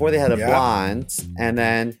 Well, before they had a blonde, and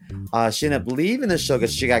then she ended up leaving the show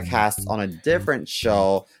because she got cast on a different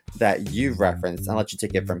show that you referenced. I'll let you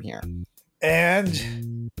take it from here.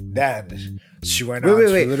 And then she went on.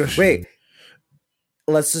 Wait.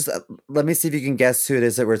 Let me see if you can guess who it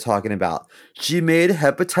is that we're talking about. She made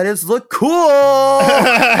Hepatitis look cool.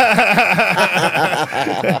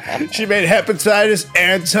 She made Hepatitis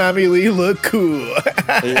and Tommy Lee look cool.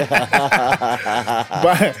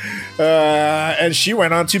 And she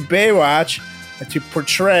went on to Baywatch to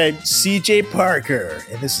portray C.J. Parker,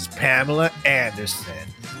 and this is Pamela Anderson.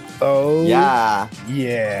 Oh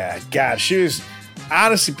yeah. God, she was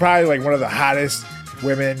honestly probably like one of the hottest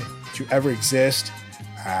women to ever exist.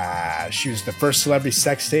 She was the first celebrity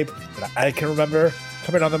sex tape that I can remember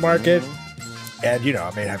coming on the market. And,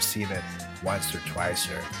 I may have seen it once or twice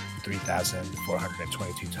or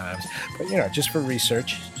 3,422 times. But, just for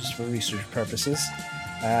research purposes.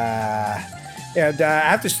 And I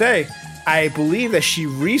have to say, I believe that she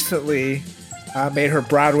recently made her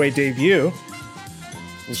Broadway debut.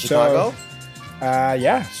 In Chicago?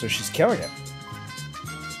 So she's killing it.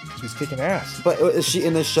 She's kicking ass. But is she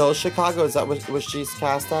in the show Chicago? Is that what she's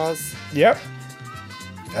cast as? Yep.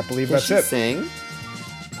 I believe that's it. Sing?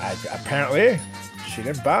 Apparently, she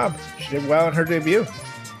did bomb. She did well in her debut.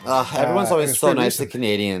 Everyone's always so nice to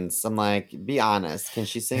Canadians. I'm like, be honest. Can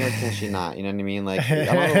she sing or can she not? You know what I mean? Like, I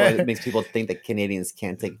don't know what makes people think that Canadians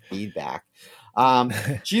can't take feedback.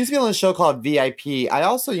 She used to be on a show called VIP. I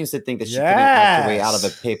also used to think that she couldn't act her way out of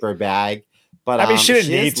a paper bag. But she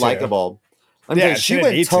didn't need is to. likable. She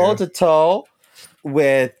went toe to toe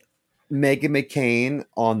with Meghan McCain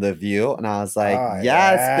on The View, and I was like,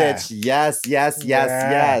 bitch, yes,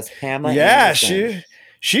 Pamela. Yeah,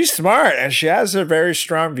 she's smart, and she has a very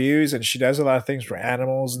strong views, and she does a lot of things for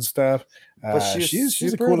animals and stuff. But she's a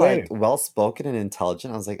super cool lady. well spoken and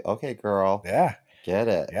intelligent. I was like, okay, girl, get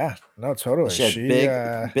it. Yeah, no, totally. She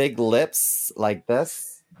had big lips like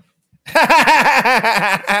this.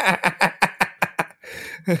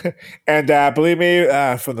 And believe me,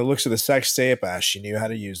 from the looks of the sex tape, she knew how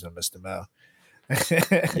to use them, Mr. Mo.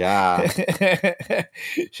 Yeah.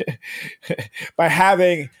 By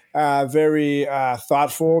having very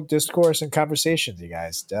thoughtful discourse and conversations, you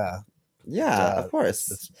guys. Duh. Yeah, of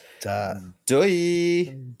course. Duh. Duh.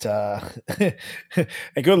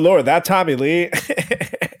 And good Lord, that Tommy Lee.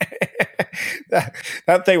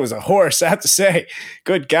 that thing was a horse, I have to say.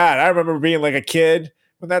 Good God. I remember being like a kid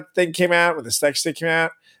when that thing came out, when the sex tape came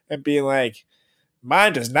out, and being like,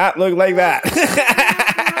 mine does not look like that.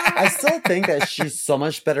 I still think that she's so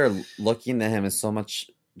much better looking than him, and so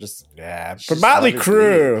much just But Motley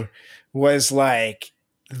Crue was like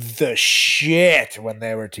the shit when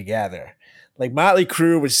they were together. Like Motley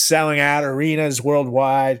Crue was selling out arenas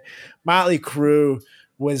worldwide. Motley Crue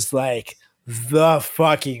was like the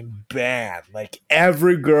fucking band. Like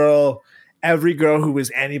every girl who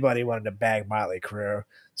was anybody wanted to bang Motley Crue.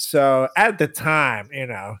 So at the time,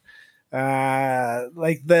 like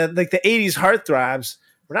the 80s heartthrobs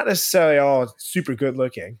were not necessarily all super good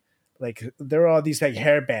looking. Like there were all these like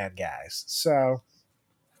hair band guys. So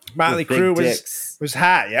Motley Crue was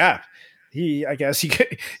hot. Yeah. I guess he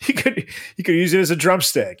could use it as a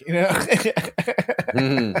drumstick,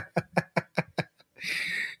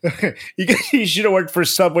 He should have worked for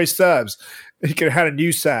Subway Subs. He could have had a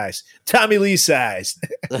new size, Tommy Lee size.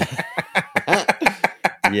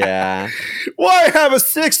 Yeah. Why have a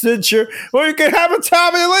 6-incher when you can have a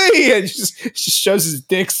Tommy Lee? And just shows his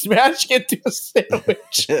dick smashing into a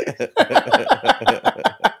sandwich.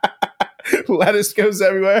 Lettuce goes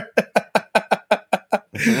everywhere.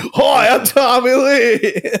 Hi, I'm Tommy Lee.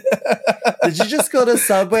 Did you just go to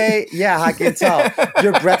Subway? Yeah, I can tell.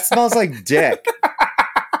 Your breath smells like dick.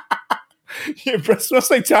 Your breath smells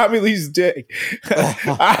like Tommy Lee's dick.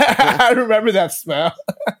 I remember that smell.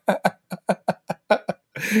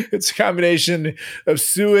 It's a combination of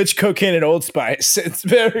sewage, cocaine, and Old Spice. It's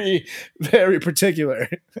very, very particular.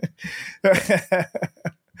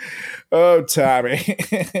 Oh, Tommy.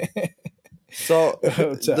 So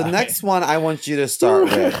the next one I want you to start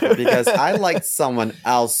with because I liked someone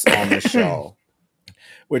else on the show.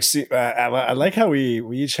 Which see, I like how we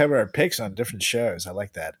each have our picks on different shows. I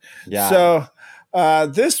like that. Yeah. So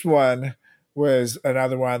this one was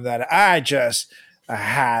another one that I just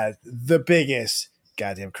had the biggest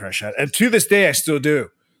goddamn crush on, and to this day I still do.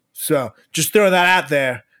 So just throwing that out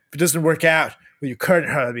there. If it doesn't work out with your current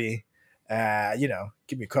hubby,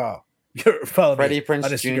 give me a call. Follow Freddie me Prinze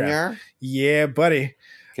on Instagram. Jr. Yeah, buddy.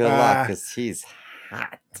 Good luck, because he's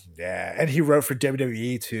hot. Yeah, and he wrote for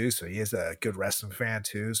WWE too, so he is a good wrestling fan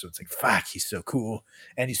too. So it's like, fuck, he's so cool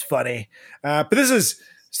and he's funny. But this is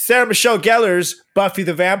Sarah Michelle Gellar's Buffy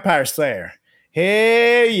the Vampire Slayer.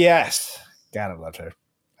 Hey, yes, God, I loved her.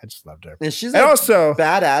 I just loved her, And she's also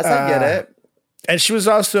badass. I get it. And she was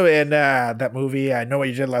also in that movie, I Know What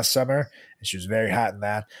You Did Last Summer, and she was very hot in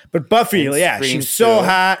that. But Buffy, And yeah, Scream she was so too.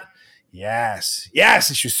 hot. Yes, and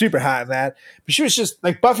she was super hot in that. But she was just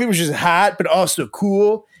like Buffy was just hot, but also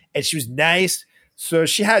cool, and she was nice. So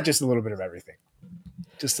she had just a little bit of everything.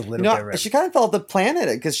 Just a little bit of everything. She kind of felt the planet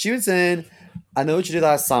because she was in I Know What You Did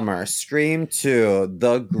Last Summer, Scream 2,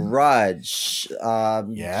 The Grudge.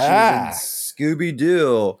 Yeah. Scooby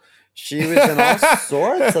Doo. She was in all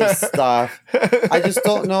sorts of stuff. I just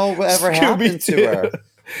don't know whatever happened to her.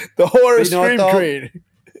 The horror You know what, Scream though? Queen.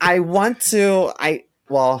 I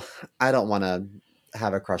don't want to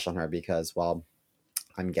have a crush on her because, well,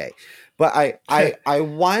 I'm gay. But I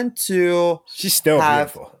want to She's still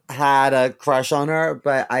have beautiful. had a crush on her,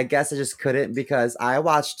 but I guess I just couldn't because I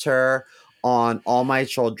watched her on All My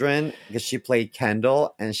Children because she played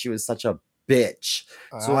Kendall and she was such a bitch.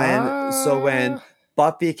 So when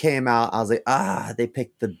Buffy came out, I was like, they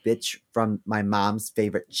picked the bitch from my mom's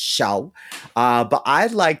favorite show. But I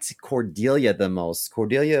liked Cordelia the most.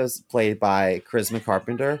 Cordelia was played by Charisma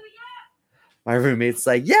Carpenter. My roommate's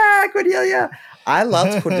like, yeah, Cordelia. I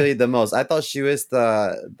loved Cordelia the most. I thought she was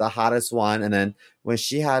the hottest one. And then when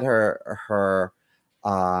she had her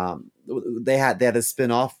they had a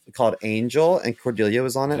spin-off called Angel and Cordelia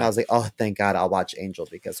was on it. I was like, oh, thank God I'll watch Angel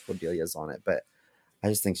because Cordelia's on it. But I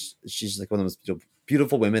just think she's like one of the most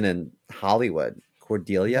beautiful women in Hollywood.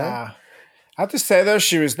 Cordelia. I have to say though,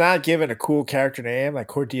 she was not given a cool character name. Like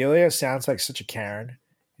Cordelia sounds like such a Karen.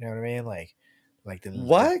 You know what I mean? Like the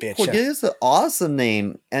What? bitch. Cordelia's an awesome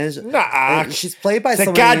name. And she's played by It's like,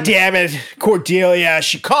 someone God named- damn it, Cordelia.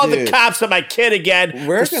 She called Dude, the cops on my kid again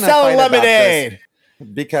we're for gonna selling fight about lemonade.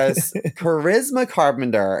 because Charisma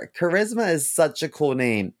Carpenter. Charisma is such a cool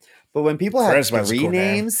name. But when people have Charisma's a three cool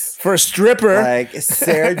name. names, For a stripper. like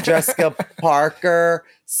Sarah Jessica Parker,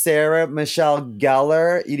 Sarah Michelle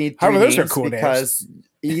Gellar, you need three However, those are names cool because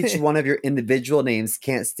each one of your individual names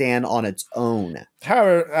can't stand on its own.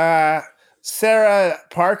 However, Sarah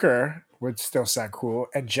Parker would still sound cool,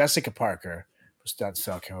 and Jessica Parker would still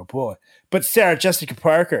sound kind of bullet. But Sarah Jessica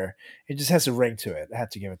Parker, it just has a ring to it. I have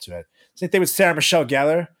to give it to it. Same thing with Sarah Michelle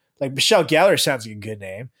Gellar. Like Michelle Gellar sounds like a good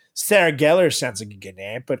name. Sarah Gellar sounds like a good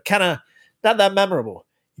name, but kind of not that memorable.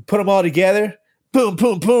 You put them all together, boom,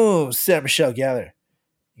 boom, boom. Sarah Michelle Gellar,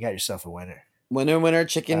 you got yourself a winner. Winner,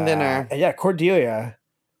 chicken dinner. And yeah, Cordelia.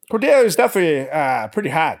 Cordelia is definitely pretty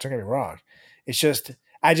hot. Don't get me wrong. It's just,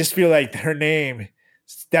 I just feel like her name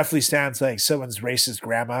definitely sounds like someone's racist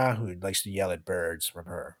grandma who likes to yell at birds from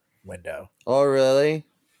her window. Oh, really?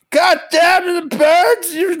 God damn the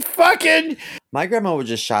birds! You're fucking. My grandma would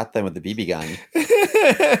just shot them with a BB gun.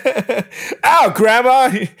 Ow,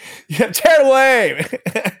 grandma! You're terrible aim.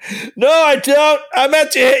 No, I don't. I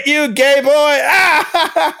meant to hit you, gay boy.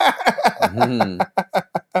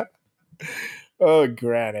 Ah! Oh,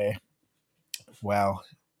 granny. Well,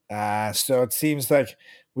 so it seems like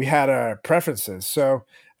we had our preferences. So,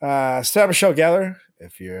 Sarah Michelle Gellar,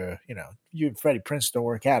 if you and Freddie Prinze don't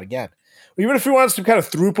work out again. Even if we want some kind of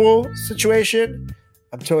throuple situation,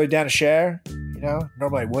 I'm totally down to share.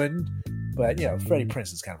 Normally I wouldn't, but Freddie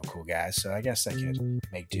Prinze is kind of a cool guy, so I guess I could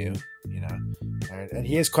make do. All right. And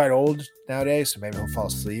he is quite old nowadays, so maybe he'll fall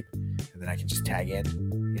asleep, and then I can just tag in.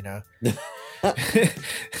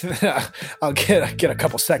 I'll get a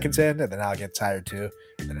couple seconds in, and then I'll get tired too,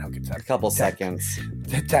 and then I'll get tired. A couple seconds.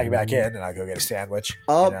 Tag back in, and I'll go get a sandwich.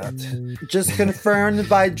 Just confirmed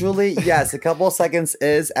by Julie. Yes, a couple seconds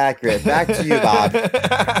is accurate. Back to you, Bob.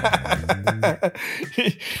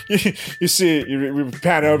 You see, we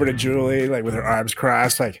pan over to Julie, like with her arms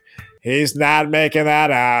crossed, like he's not making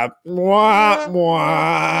that up. Mwah,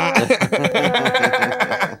 mwah.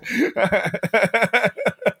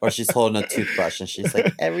 Or she's holding a toothbrush and she's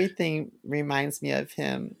like, everything reminds me of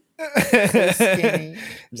him. So skinny. I'm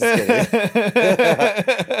just kidding.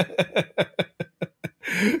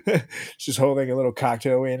 She's holding a little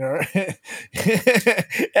cocktail wiener.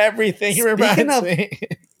 Everything reminds me.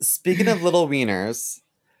 Speaking of little wieners,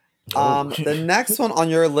 the next one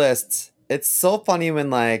on your list, it's so funny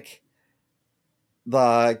when like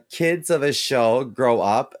the kids of a show grow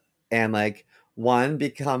up and like one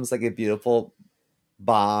becomes like a beautiful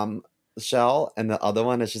bomb shell and the other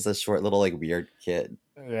one is just a short little like weird kid.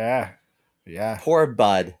 Yeah. Poor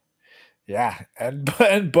Bud. Yeah, and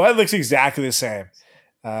Bud looks exactly the same.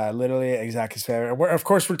 Literally exactly the same. And of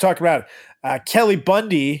course, we're talking about Kelly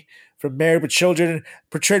Bundy from Married with Children,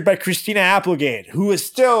 portrayed by Christina Applegate, who is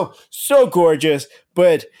still so gorgeous,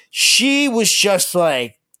 but she was just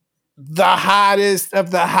like the hottest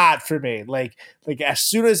of the hot for me. Like as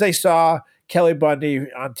soon as I saw Kelly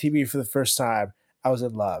Bundy on TV for the first time, I was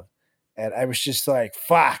in love. And I was just like,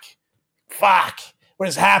 fuck, what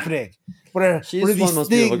is happening? She's what are one these of the most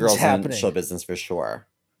beautiful things girls happening? in show business for sure.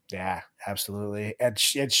 Yeah, absolutely. And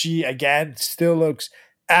she again still looks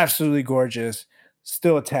absolutely gorgeous.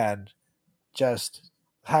 Still a 10. Just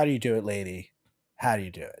how do you do it, lady? How do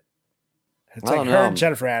you do it? It's I like don't her know. and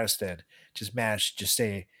Jennifer Aniston just managed to just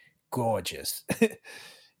stay gorgeous.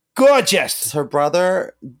 Gorgeous. Her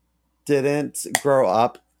brother didn't grow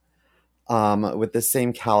up with the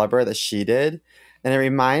same caliber that she did, and it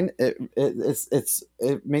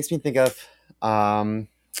makes me think of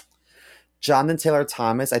Jonathan Taylor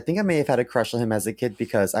Thomas. I think I may have had a crush on him as a kid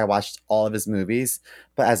because I watched all of his movies.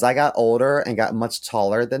 But as I got older and got much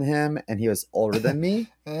taller than him, and he was older than me,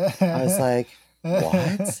 I was like,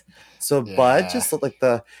 what? So Yeah. Bud just looked like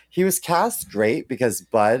he was cast great because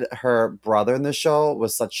Bud, her brother in the show,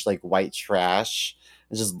 was such like white trash.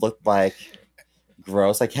 It just looked like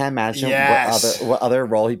gross. I can't imagine what other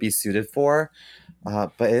role he'd be suited for.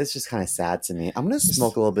 But it's just kind of sad to me. I'm gonna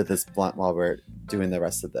smoke a little bit of this blunt while we're doing the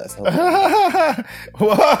rest of this. Whoa,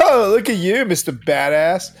 look at you, Mr.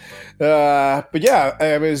 Badass. But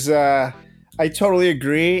yeah, I totally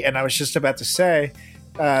agree. And I was just about to say,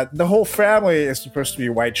 the whole family is supposed to be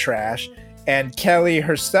white trash. And Kelly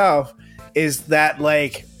herself is that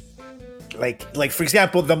like for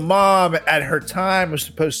example, the mom at her time was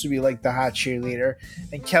supposed to be like the hot cheerleader.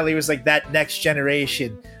 And Kelly was like that next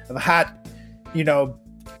generation of hot,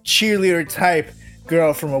 cheerleader type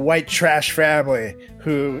girl from a white trash family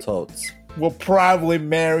who will probably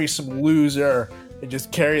marry some loser and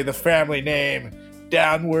just carry the family name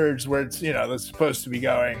downwards where it's, that's supposed to be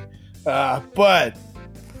going. But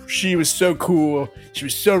she was so cool. She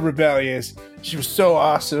was so rebellious. She was so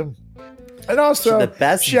awesome. And also, the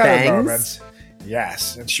best she had her bangs. moments.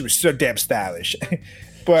 Yes, and she was so damn stylish.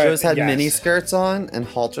 But She always had yes. mini skirts on and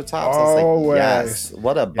halter tops. I was Always. like, yes,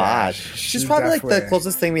 what a bod. she She's probably like the definitely-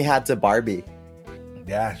 closest thing we had to Barbie.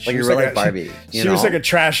 Yeah, Like you were like Barbie. She was like a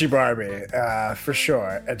trashy Barbie, for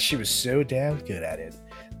sure, and she was so damn good at it.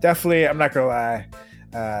 Definitely, I'm not gonna lie,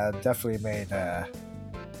 definitely made a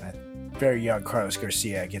very young Carlos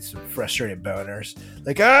Garcia get some frustrated boners.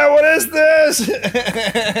 Like, what is this?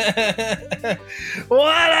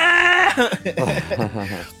 What?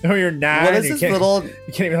 No, you're not. What is this little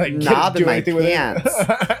You can't even like knob do in my anything with pants?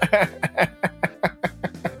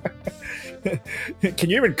 it. Can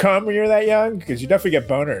you even come when you're that young? Because you definitely get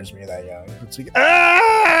boners when you're that young. It's like,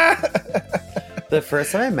 The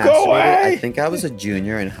first time I Go masturbated, away! I think I was a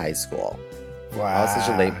junior in high school. Wow. I was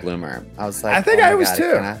such a late bloomer. I was like, I think oh my I was God,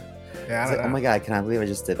 too. can I- Yeah, I was like, oh my God, can I believe I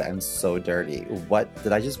just did that? I'm so dirty. What?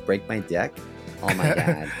 Did I just break my dick? Oh my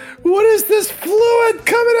God. What is this fluid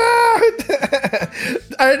coming out?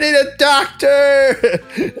 I need a doctor.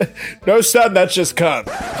 No, son, that's just cum.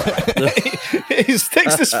 He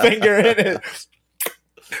sticks his finger in it.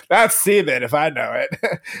 That's semen, if I know it.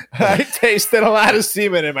 I tasted a lot of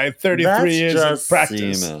semen in my 33 years of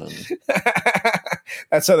practice. Semen.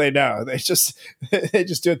 That's how they know. They just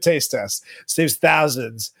do a taste test. Saves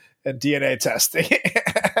thousands in DNA testing.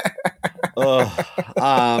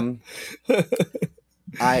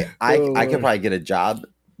 I could probably get a job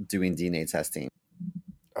doing DNA testing.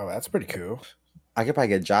 Oh, that's pretty cool. I could probably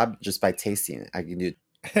get a job just by tasting it. I can do.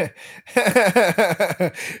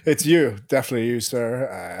 It's you, definitely you,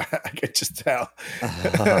 sir. I could just tell.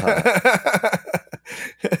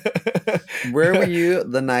 Where were you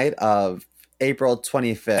the night of April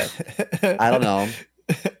 25th? I don't know.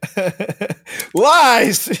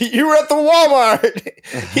 Lies! You were at the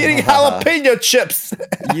Walmart eating jalapeno chips.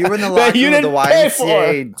 You were in the that locker you room of the didn't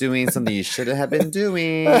pay YMCA doing something you shouldn't have been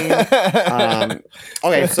doing.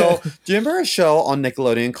 Okay, so do you remember a show on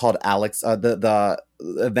Nickelodeon called Alex, the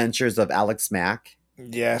Adventures of Alex Mack?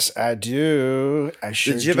 Yes, I do. I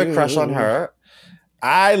sure Did you have a crush on her?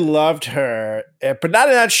 I loved her, but not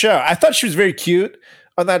in that show. I thought she was very cute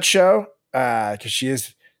on that show because she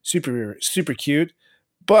is super, super cute.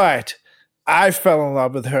 But I fell in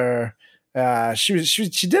love with her.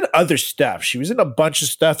 She did other stuff. She was in a bunch of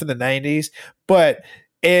stuff in the 90s, but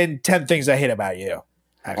in 10 Things I Hate About You.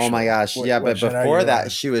 Actually. Oh my gosh. Yeah, but before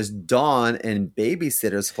that, she was Dawn in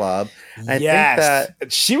Babysitter's Club. I think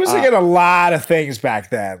that she was in a lot of things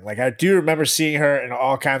back then. Like I do remember seeing her in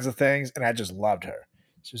all kinds of things, and I just loved her.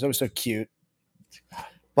 She was always so cute.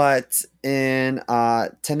 But in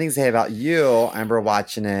 10 Things I Hate About You, I remember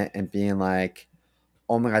watching it and being like,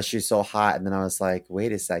 oh my gosh, she's so hot. And then I was like,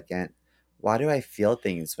 wait a second. Why do I feel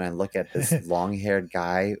things when I look at this long-haired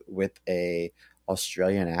guy with a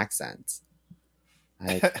Australian accent?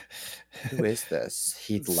 Like, who is this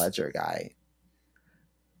Heath Ledger guy?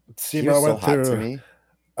 He was so hot to me.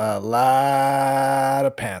 A lot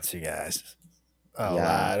of pants, you guys. A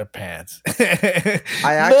lot of pants. I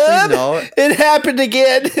actually know it happened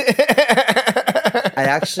again.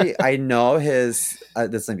 I know his.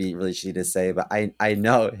 This might be really shitty to say, but I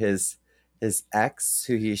know his ex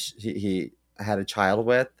who he had a child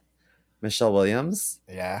with, Michelle Williams.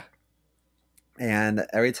 Yeah. And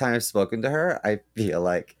every time I've spoken to her, I feel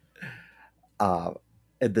like,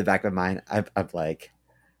 in the back of my mind, I'm like,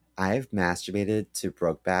 I've masturbated to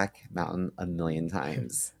Brokeback Mountain a million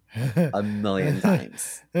times. A million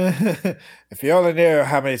times. If you only knew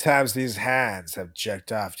how many times these hands have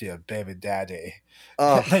jerked off to your baby daddy.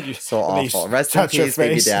 Oh, so awful. Rest in peace,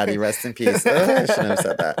 baby daddy. Rest in peace. I shouldn't have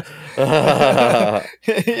said that.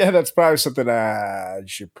 Yeah, that's probably something I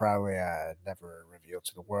should probably never reveal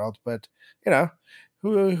to the world. But, you know,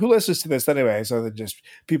 who listens to this anyways, other than just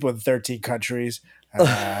people in 13 countries?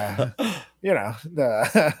 You know,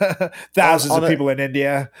 the thousands of people in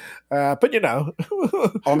India. But, you know.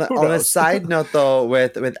 On a side note, though,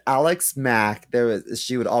 with Alex Mack,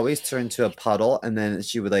 she would always turn to a puddle, and then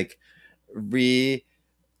she would, like, reconfigure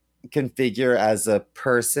as a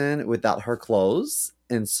person without her clothes.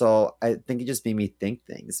 And so I think it just made me think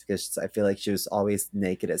things because I feel like she was always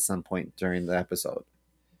naked at some point during the episode.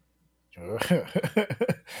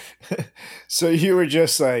 So you were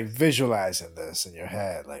just like visualizing this in your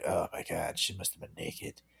head, like, oh my God, she must have been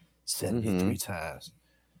naked 73 times.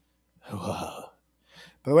 Whoa.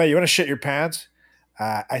 By the way, you want to shit your pants?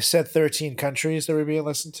 I said 13 countries that were being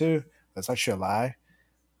listened to. That's actually a lie.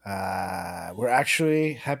 We're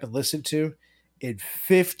actually have been listened to in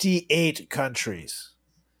 58 countries.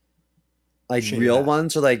 Like real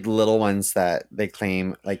ones or like little ones that they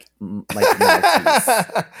claim like Maltese?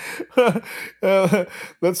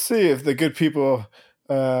 Let's see if the good people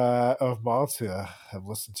of Malta have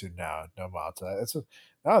listened to. No Malta.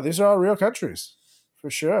 No, these are all real countries for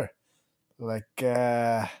sure. Like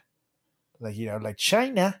like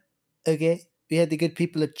China. Okay, we had the good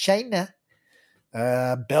people of China,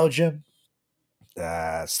 Belgium,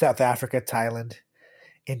 South Africa, Thailand,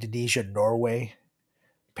 Indonesia, Norway,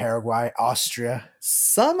 Paraguay, Austria.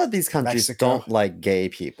 Some of these countries Mexico, don't like gay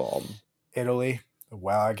people. Italy.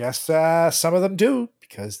 Well, I guess some of them do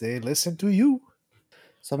because they listen to you.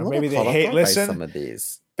 Or maybe they hate listen. Some of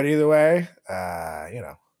these. But either way,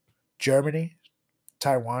 Germany,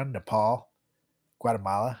 Taiwan, Nepal,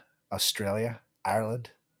 Guatemala, Australia,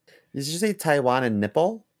 Ireland. Did you say Taiwan and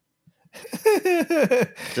nipple?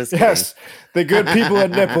 Just yes, the good people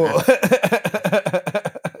at nipple.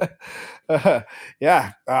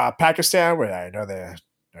 Pakistan, where I know they're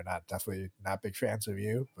definitely not big fans of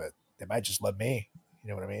you, but they might just love me. You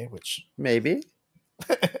know what I mean? Which maybe.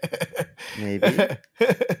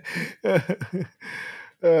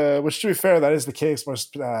 Which, to be fair, that is the case.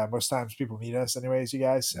 Most times people meet us anyways, you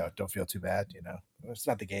guys. So don't feel too bad. You know, it's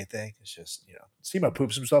not the gay thing. It's just Simo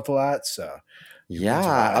poops himself a lot. So he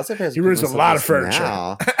ruins a lot of furniture.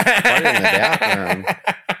 In the bathroom.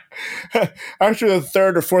 After the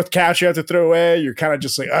third or fourth couch you have to throw away, you're kind of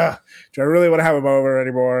just like, do I really want to have him over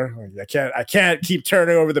anymore? Like, I can't keep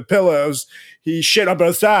turning over the pillows. He shit on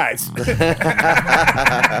both sides.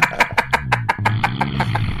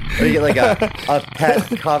 Or you get like a pet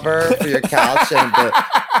cover for your couch,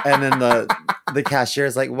 and then the cashier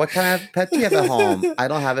is like, "What kind of pet do you have at home?" I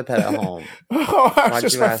don't have a pet at home. It's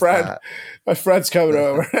just my friend. That? My friend's coming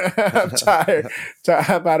over. I'm tired.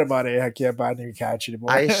 I'm out of money. I can't buy a new couch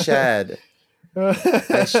anymore. I shed. A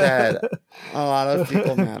lot of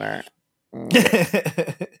people matter. All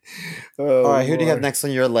right, who do you have next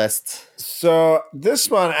on your list? So this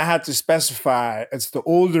one I had to specify it's the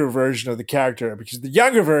older version of the character because the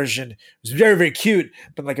younger version was very, very cute,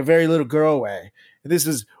 but like a very little girl way. And this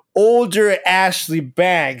is older Ashley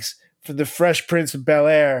Banks from The Fresh Prince of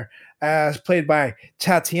Bel-Air, as played by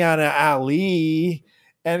Tatiana Ali.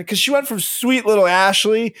 And because she went from sweet little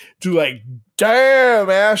Ashley to like, damn,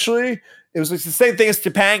 Ashley. It was like the same thing as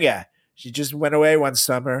Topanga. She just went away one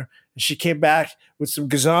summer and she came back with some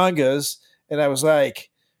gazongas, and I was like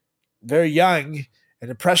very young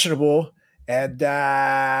and impressionable. And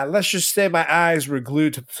let's just say my eyes were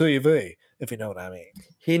glued to the TV, if you know what I mean.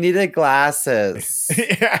 He needed glasses.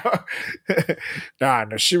 Yeah.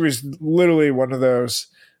 No, she was literally one of those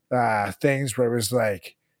things where it was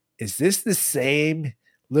like, is this the same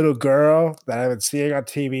little girl that I've been seeing on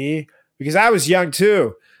TV? Because I was young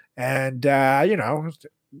too. And,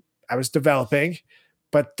 I was developing,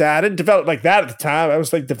 but I didn't develop like that at the time. I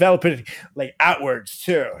was like developing like outwards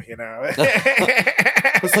too,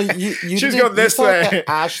 So you she was going this way. That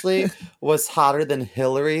Ashley was hotter than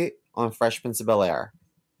Hillary on Fresh Prince of Bel-Air.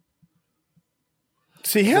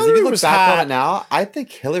 See, If Hillary you look was back hot. on it now, I think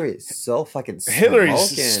Hillary is so fucking Hillary's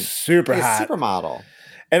smoking. super She's a hot. supermodel.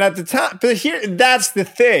 And at the time, but here, that's the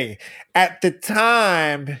thing. At the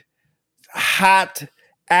time, hot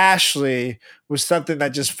Ashley was something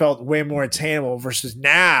that just felt way more attainable versus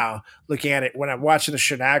now, looking at it when I'm watching the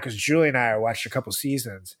show now, because Julie and I watched a couple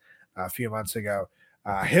seasons a few months ago.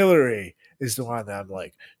 Hillary is the one that I'm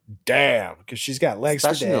like, damn, because she's got legs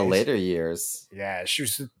Especially for in days. the later years. Yeah, she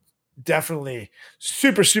was definitely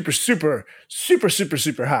super, super, super, super, super,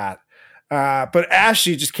 super hot. But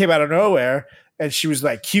Ashley just came out of nowhere, and she was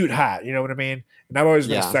like cute hot. You know what I mean? And I've always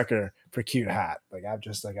been a sucker for cute hot. Like I'm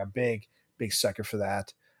just like a big, big sucker for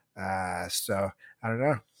that. So I don't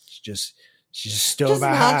know. She just stole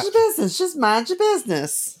my heart. Just mind your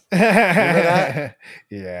business. Yeah.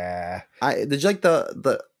 Did you like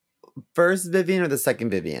the first Vivian or the second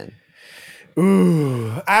Vivian?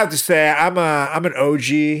 Ooh, I have to say I'm an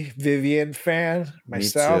OG Vivian fan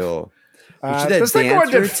myself. Me too. The second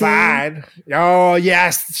one did fine. Oh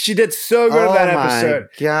yes, she did so good in that episode.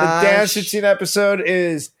 The dance routine episode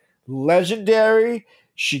is legendary.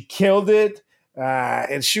 She killed it,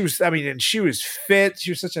 and she was fit.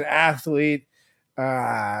 She was such an athlete.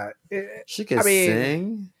 She could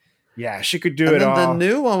sing. Yeah, she could do and it then all. The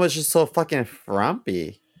new one was just so fucking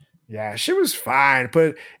frumpy. Yeah, she was fine.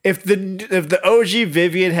 But if the OG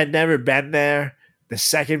Vivian had never been there, the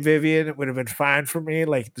second Vivian would have been fine for me.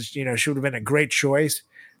 Like, she would have been a great choice.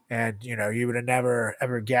 And, you would have never,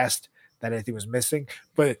 ever guessed that anything was missing.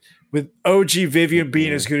 But with OG Vivian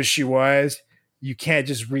being as good as she was, you can't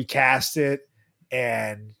just recast it.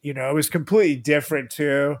 And, it was completely different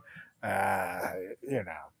too.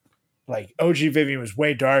 Like OG Vivian was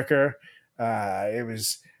way darker. It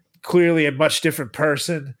was clearly a much different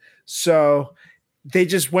person. So they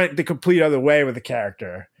just went the complete other way with the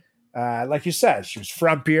character. Like you said, she was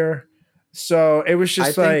frumpier. So it was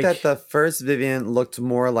just I think that the first Vivian looked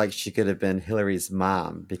more like she could have been Hillary's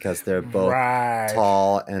mom because they're both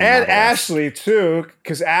tall and modest. Ashley too,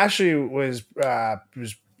 because Ashley was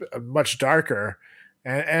much darker,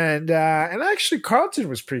 and actually Carlton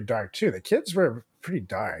was pretty dark too. The kids were pretty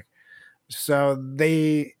dark, so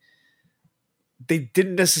they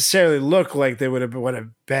didn't necessarily look like they would have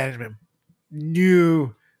been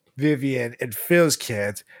new Vivian and Phil's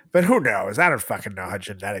kids, but who knows? I don't fucking know how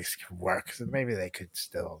genetics can work. So maybe they could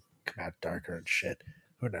still come out darker and shit.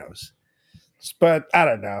 Who knows? But I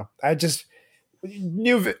don't know. I just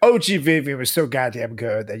new OG Vivian was so goddamn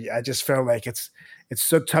good that I just felt like it's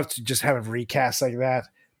so tough to just have a recast like that.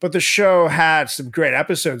 But the show had some great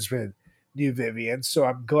episodes with new Vivian, so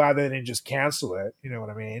I'm glad they didn't just cancel it. You know what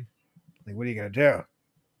I mean? Like, what are you gonna do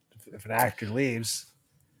if an actor leaves?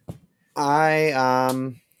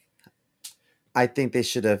 I think they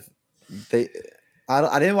should have.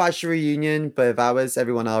 I didn't watch the reunion, but if I was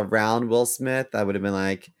everyone around Will Smith, I would have been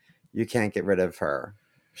like, "You can't get rid of her.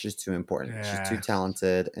 She's too important. Yeah. She's too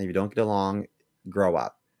talented, and if you don't get along, grow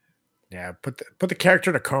up." Yeah, put the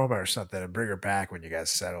character in a coma or something and bring her back when you guys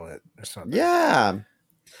settle it or something. Yeah,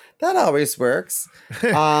 that always works.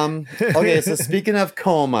 Okay, so speaking of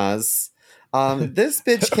comas. This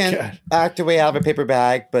bitch can't act her way out of a paper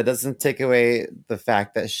bag, but doesn't take away the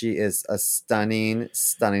fact that she is a stunning,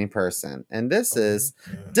 stunning person. And this is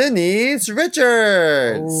Denise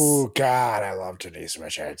Richards. Oh, God, I love Denise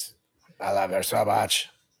Richards. I love her so much.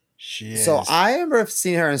 She is. So I remember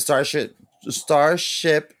seeing her in Starship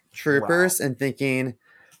Troopers and thinking,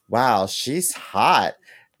 wow, she's hot.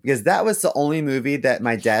 Because that was the only movie that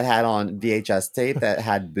my dad had on VHS tape that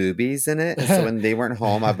had boobies in it. And so when they weren't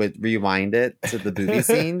home, I would rewind it to the boobie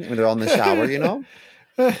scene when they're all in the shower,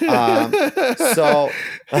 So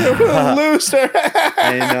loser.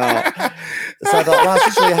 I know. So I thought, wow,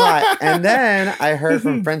 she's really hot. And then I heard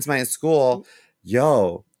from friends of mine at school,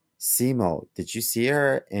 yo, Simo, did you see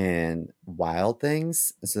her in Wild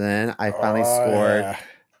Things? So then I finally scored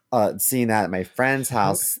seeing that at my friend's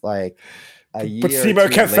house, like a year But or Steve-O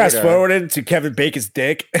two kept fast later- forwarding to Kevin Bacon's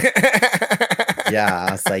dick. Yeah,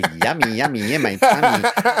 I was like, yummy in my tummy.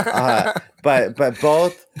 But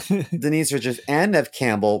both Denise Richards and Nev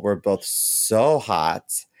Campbell were both so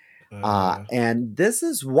hot. And this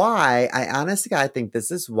is why I think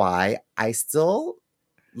this is why I still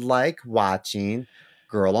like watching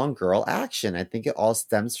girl on girl action. I think it all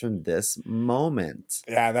stems from this moment.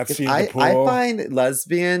 Yeah, that 'Cause scene in the pool. I find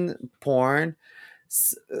lesbian porn,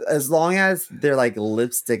 as long as they're like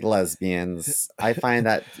lipstick lesbians, I find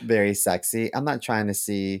that very sexy. I'm not trying to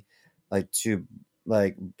see like two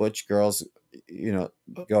like butch girls,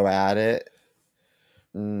 go at it.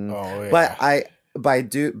 Oh, yeah.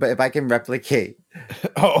 But if I can replicate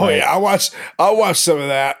I'll watch some of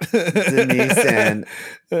that. Denise and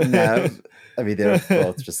Nev, I mean, they're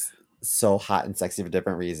both just so hot and sexy for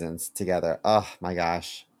different reasons together. Oh my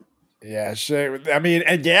gosh. Yeah, sure. I mean,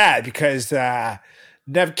 and yeah, because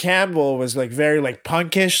Nev Campbell was like very like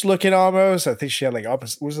punkish looking almost. I think she had like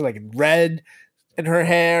was it like red in her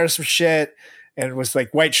hair or some shit, and was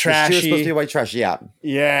like white trashy. She was supposed to be white trash, yeah.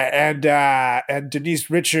 Yeah, and Denise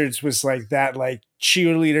Richards was like that like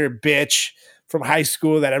cheerleader bitch from high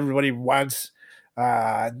school that everybody wants.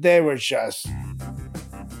 They were just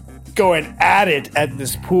going at it at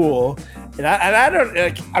this pool, and I don't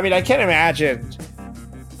like. I mean, I can't imagine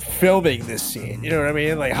filming this scene. You know what I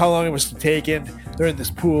mean? Like how long it was taken. They're in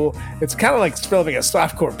this pool. It's kind of like filming a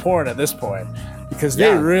softcore porn at this point because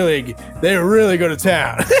they really go to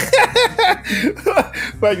town.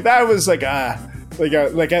 Like that was like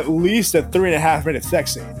at least a 3.5 minute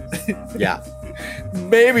sex scene. Yeah.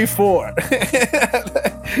 Maybe 4.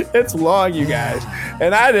 It's long, you guys.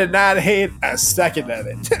 And I did not hate a second of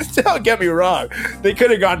it. Don't get me wrong. They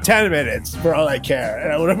could have gone 10 minutes for all I care.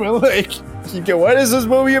 And I would have been like, what is this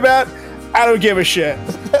movie about? I don't give a shit.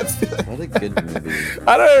 What a good movie.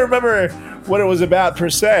 I don't remember what it was about per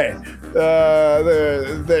se.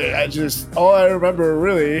 All I remember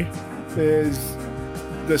really is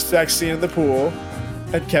the sex scene in the pool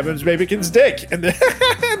and Kevin's Bacon's dick in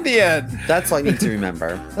the end. That's all I need to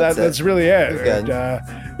remember. That's really it. Good.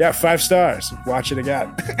 And, 5 stars. Watch it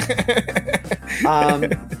again.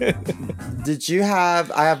 Did you have?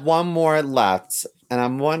 I have one more left, and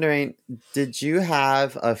I'm wondering, did you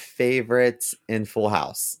have a favorite in Full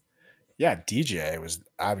House? Yeah, DJ was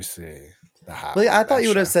obviously the hot. Like, I thought you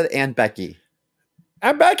would have said Aunt Becky.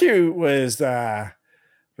 Aunt Becky was hot,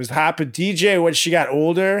 but DJ when she got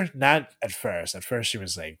older, not at first. At first she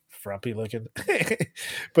was like frumpy looking,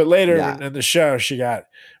 but later in the show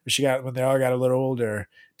when they all got a little older,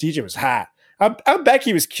 DJ was hot. Aunt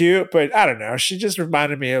Becky was cute, but I don't know. She just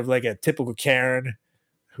reminded me of like a typical Karen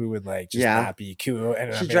who would like just not be cool.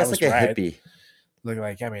 And she dressed like a hippie. Look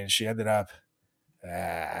like she ended up,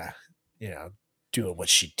 doing what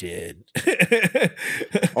she did.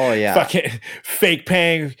 Oh yeah, fucking fake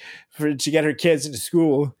paying to get her kids into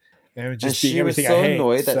school. And she was so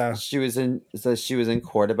annoyed that she was in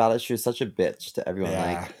court about it. She was such a bitch to everyone.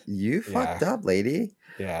 Like, you fucked up, lady.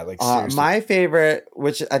 Yeah, like my favorite,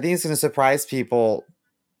 which I think is going to surprise people,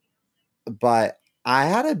 but I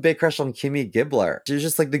had a big crush on Kimmy Gibbler. She was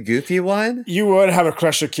just like the goofy one. You would have a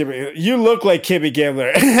crush on Kimmy. You look like Kimmy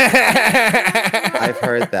Gibbler. I've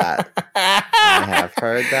heard that. I have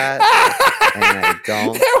heard that, and I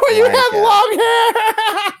don't. When you have long hair.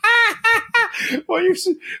 When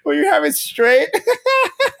you have it straight.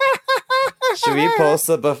 Should we post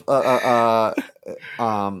a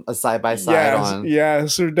side by side on?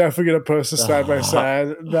 Yes, we're definitely gonna post a side by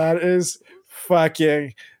side. That is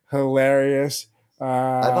fucking hilarious.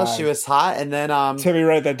 I thought she was hot, and then Timmy,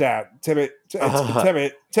 write that down. Timmy. He's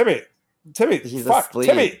fuck, asleep.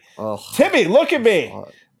 Timmy. Ugh. Timmy, look at me.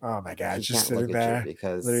 Oh my god, He just can't sitting look at you there,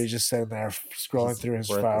 because literally just sitting there scrolling through his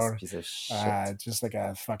phone. Piece of shit. Just like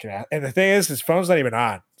a fucking ass. And the thing is, his phone's not even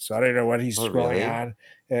on, so I don't know what he's scrolling on.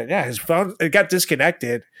 And yeah, his phone it got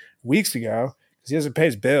disconnected weeks ago because he doesn't pay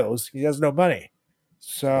his bills. He has no money,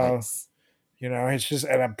 so it's just.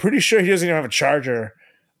 And I'm pretty sure he doesn't even have a charger.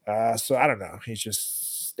 So I don't know. He's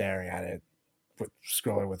just staring at it,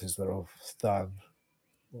 scrolling with his little thumb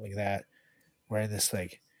like that, wearing this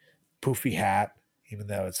like poofy hat. Even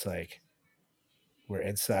though it's like we're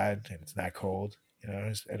inside and it's not cold,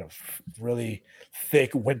 he's in a really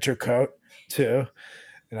thick winter coat too.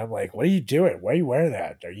 And I'm like, what are you doing? Why are you wearing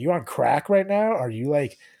that? Are you on crack right now? Are you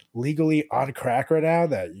like legally on crack right now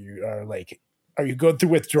that you are like, are you going through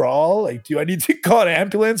withdrawal? Like, do I need to call an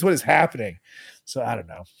ambulance? What is happening? So I don't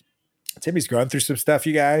know. Timmy's going through some stuff,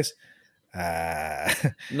 you guys.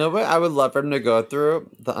 No, but I would love for him to go through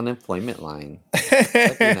the unemployment line.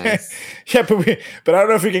 That'd be nice. Yeah, but I don't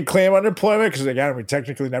know if we can claim unemployment because again, we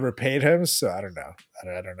technically never paid him, so I don't know.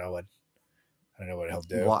 I don't know what he'll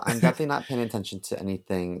do. Well, I'm definitely not paying attention to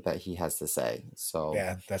anything that he has to say. So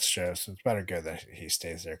yeah, that's true. So it's better good that he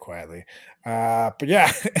stays there quietly. But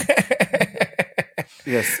yeah.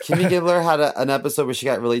 Yes, Kimmy Gibbler had an episode where she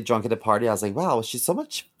got really drunk at a party. I was like, wow, she's so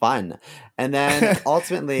much fun. And then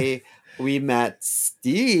ultimately we met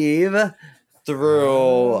Steve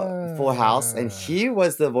through Full House, and he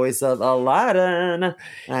was the voice of Aladdin.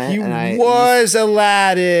 Aladdin.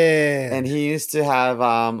 And he used to have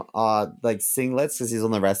like singlets because he's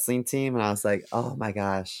on the wrestling team, and I was like, oh my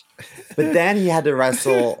gosh. But then he had to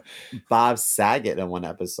wrestle Bob Saget in one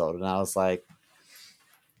episode, and I was like,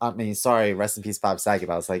 I mean, sorry, rest in peace, Bob Saget.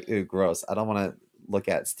 But I was like, ooh, gross. I don't want to look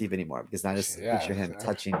at Steve anymore because now I just picture him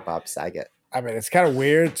touching Bob Saget. I mean, it's kind of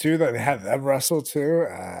weird too that they have them wrestle too.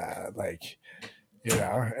 Like, you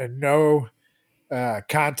know, and no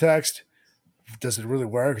context. Does it really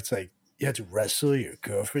work? It's like you have to wrestle your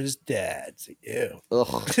girlfriend's dad. It's like, ew.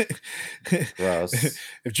 Ugh. Gross.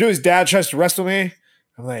 If Julie's dad tries to wrestle me,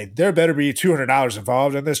 I'm like, there better be $200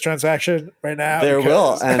 involved in this transaction right now. There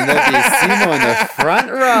will, and there'll be Simo in the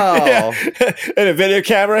front row. Yeah. And a video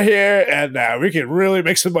camera here, and we can really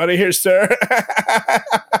make some money here, sir.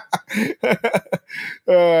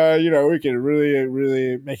 You know, we can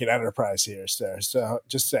really make an enterprise here, sir. So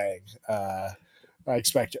just saying, I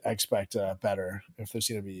expect better if there's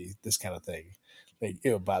going to be this kind of thing. Like,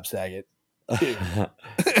 ew, Bob Saget. Did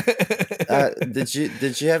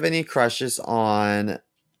you have any crushes on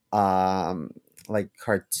like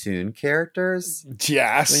cartoon characters?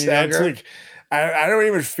 Yes, and like I don't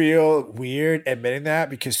even feel weird admitting that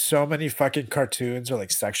because so many fucking cartoons are like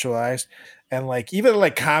sexualized, and like even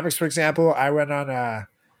like comics, for example. I went on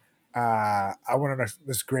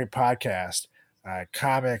this great podcast,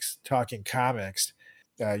 Talking Comics.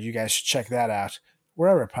 You guys should check that out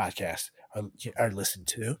wherever podcasts are listened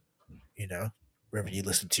to. You know, wherever you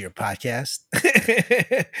listen to your podcast.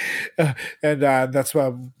 And that's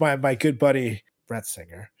my good buddy Brett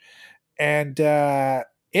Singer. And in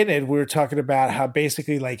it, we were talking about how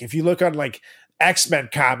basically, like, if you look on like X-Men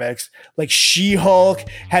comics, like She-Hulk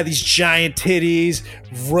had these giant titties,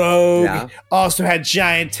 Rogue also had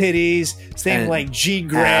giant titties, same like Jean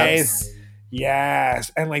Grey. Abs.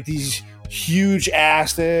 Yes, and like these huge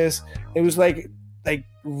asses. It was like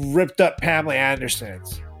ripped up Pamela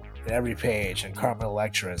Andersons in every page and Carmen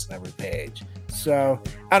Electra's in every page. So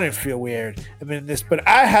I didn't feel weird. I mean but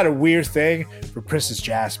I had a weird thing for Princess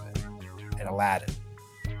Jasmine and Aladdin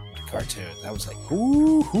cartoon. I was like,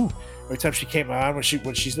 ooh. Every time she came on, when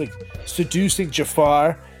she's like seducing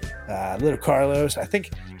Jafar, little Carlos. I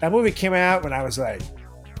think that movie came out when I was like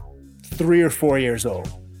 3 or 4 years old,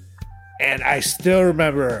 and I still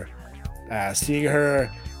remember seeing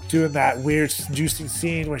her doing that weird seducing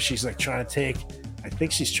scene when she's like trying to take. I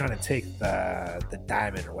think she's trying to take the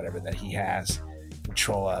diamond or whatever that he has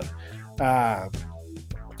control of.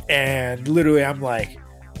 And literally I'm like,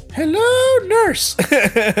 hello, nurse.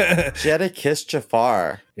 She had to kiss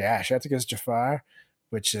Jafar. Yeah, she had to kiss Jafar,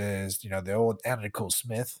 which is, you know, the old Anna Nicole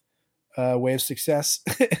Smith way of success.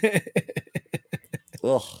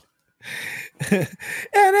 Ugh.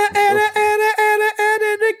 Anna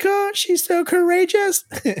Nicole, she's so courageous.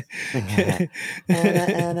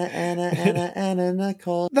 Anna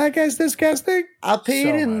Nicole. That guy's disgusting. I peed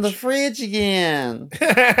So in the much. fridge again.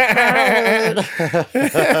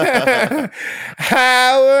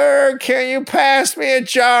 Howard, can you pass me a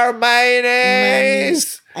jar of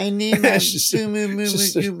mayonnaise? I need my She's-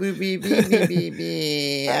 use Use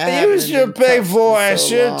your big voice.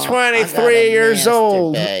 You're 23 years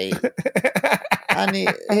old. I need.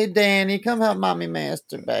 Hey, Danny, come help mommy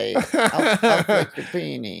masturbate. I'll flick your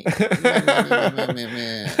peenie.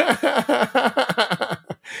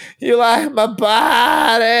 You like my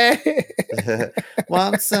body?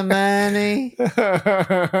 Want some money?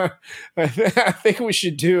 I think we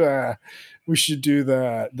should do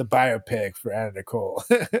the biopic for Anna Nicole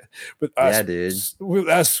with us. Yeah, dude. With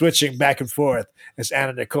us switching back and forth as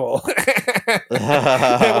Anna Nicole. It will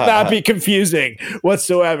not be confusing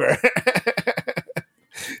whatsoever.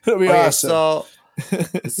 It'll be awesome.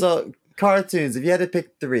 So cartoons. If you had to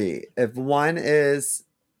pick 3, if one is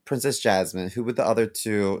Princess Jasmine, who would the other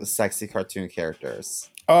 2 sexy cartoon characters?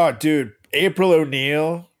 Oh, dude, April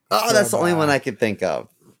O'Neil. Oh, that's the only one I could think of.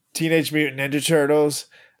 Teenage Mutant Ninja Turtles.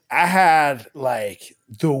 I had like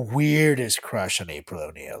the weirdest crush on April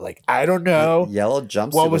O'Neil. Like, I don't know Yellow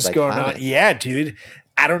jumpsuit. what was going on. Yeah, dude.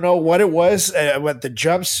 I don't know what it was. What the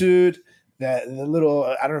jumpsuit, the little,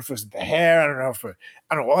 I don't know if it was the hair, I don't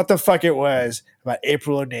know what the fuck it was about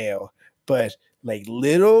April O'Neil, but like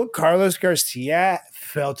little Carlos Garcia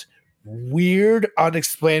felt weird,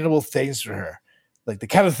 unexplainable things for her. Like the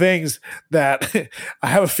kind of things that I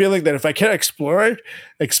have a feeling that if I kept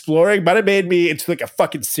exploring might have made me into like a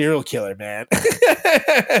fucking serial killer, man.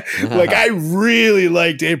 Like I really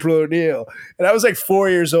liked April O'Neil, and I was like 4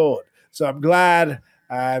 years old. So I'm glad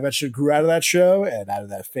I eventually grew out of that show and out of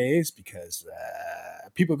that phase because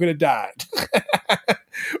people could have died.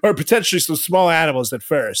 Or potentially some small animals at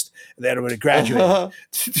first, and then would have graduated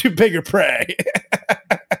to bigger prey.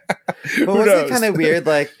 But wasn't it kind of weird?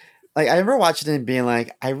 Like I remember watching it and being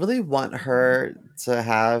like, I really want her to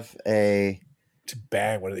have to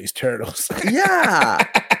bang one of these turtles. Yeah.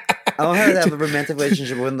 I want her to have a romantic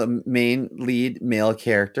relationship with the main lead male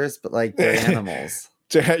characters, but like they're animals.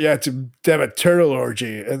 To have a turtle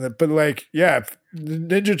orgy, but like, yeah,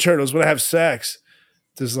 Ninja Turtles would have sex.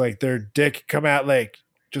 Does like their dick come out like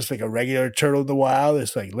just like a regular turtle in the wild?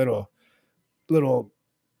 It's like little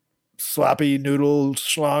sloppy noodle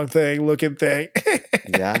schlong thing looking thing.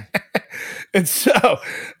 Yeah. And so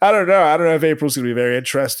I don't know if April's gonna be very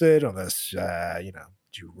interested unless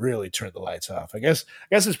you really turn the lights off. I guess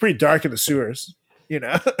it's pretty dark in the sewers,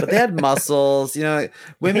 But they had muscles,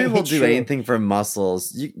 women will do True. anything for muscles.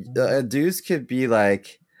 Dudes could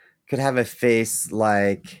have a face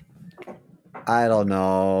like, I don't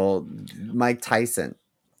know, Mike Tyson.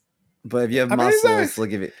 But if you have muscles, they'll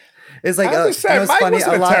give you. It's like I was just saying, Mike funny.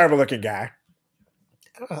 wasn't a terrible looking guy.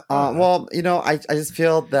 Well, I just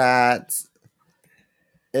feel that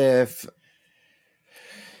if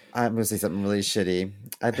I'm going to say something really shitty,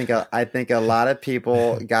 I think a lot of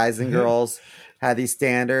people, guys and girls, have these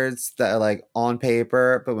standards that are like on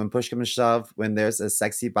paper, but when push comes to shove, when there's a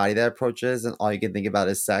sexy body that approaches and all you can think about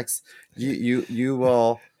is sex, you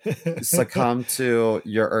will succumb to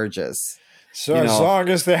your urges. So as long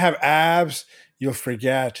as they have abs, you'll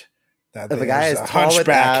forget that if a guy is a tall with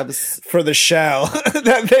hunchback abs for the shell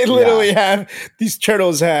that they literally have. These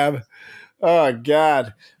turtles have. Oh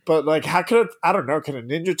God! But like, how could I don't know? Can a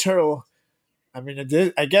Ninja Turtle? I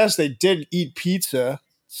mean, I guess they did eat pizza,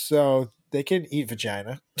 so they can eat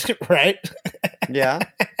vagina, right? Yeah.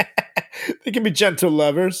 They can be gentle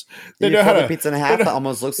lovers. They you know how fold to the pizza in half. That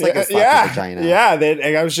almost looks like a sloppy vagina. Yeah.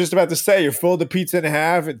 I was just about to say, you fold the pizza in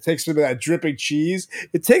half. It takes some of that dripping cheese.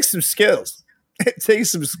 It takes some skills.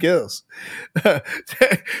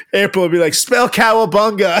 April would be like, spell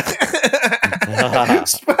cowabunga.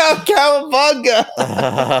 Spell cowabunga.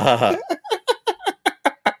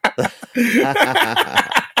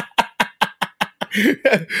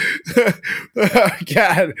 Oh,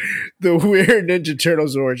 God, the weird Ninja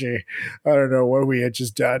Turtles orgy. I don't know what we had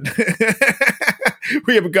just done.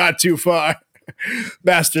 We haven't got too far.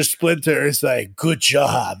 Master Splinter is like, good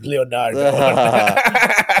job, Leonardo.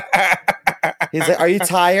 He's like, are you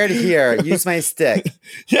tired? Here, use my stick.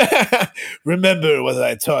 Yeah. Remember what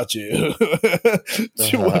I taught you.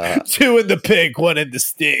 Two in the pink, one in the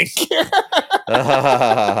stink.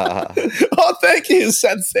 Oh, thank you,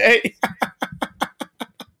 Sensei.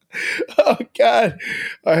 Oh, God.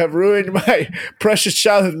 I have ruined my precious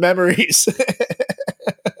childhood memories.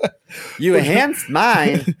 You enhanced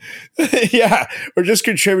mine. Yeah, or just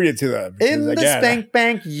contributed to them. In the spank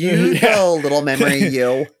bank, you go, little memory,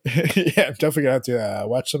 you. Yeah, I'm definitely gonna have to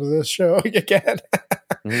watch some of this show again.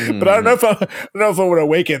 But I don't know if I would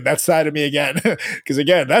awaken that side of me again, because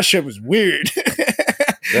again, that shit was weird.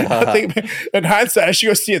 I think in hindsight, I should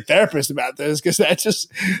go see a therapist about this because I just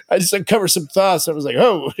uncovered some thoughts. I was like,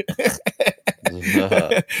 oh,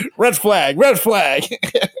 red flag.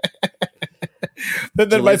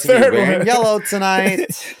 Then my third one, yellow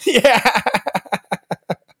tonight. Yeah.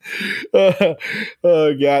 Oh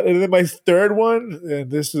God! And then my third one, and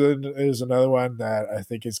this is another one that I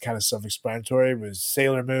think is kind of self-explanatory, was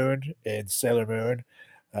Sailor Moon and Sailor Moon,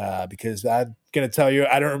 because I'm gonna tell you,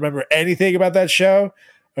 I don't remember anything about that show,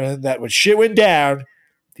 other than that when shit went down,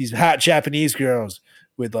 these hot Japanese girls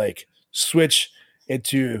would like switch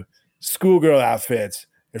into schoolgirl outfits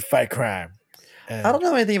and fight crime. And I don't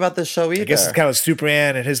know anything about this show either. I guess it's kind of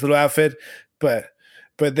Superman and his little outfit, but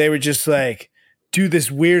they would just like do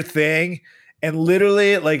this weird thing, and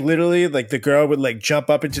literally the girl would like jump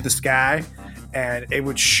up into the sky, and it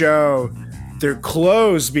would show their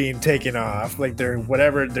clothes being taken off, like their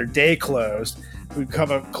day clothes would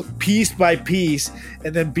come up piece by piece,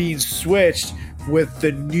 and then being switched with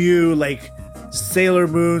the new like Sailor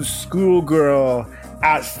Moon schoolgirl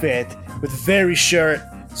outfit with very short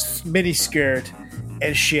mini skirt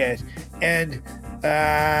and shit, and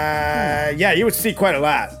you would see quite a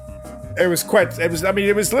lot. It was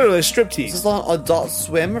literally a striptease. This is on Adult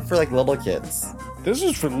Swim for like little kids. This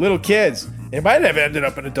was for little kids. It might have ended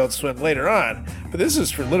up in Adult Swim later on, but this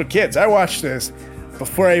is for little kids. I watched this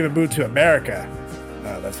before I even moved to America.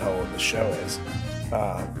 That's how old the show is.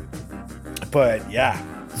 But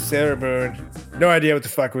yeah, Sailor Moon. No idea what the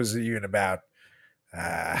fuck was it even about.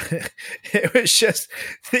 It was just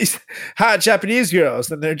these hot Japanese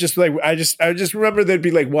girls, and they're just like I just remember they'd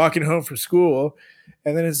be like walking home from school,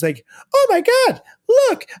 and then it's like, oh my god,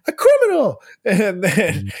 look, a criminal, and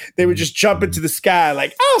then they would just jump into the sky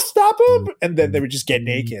like, I'll stop him, and then they would just get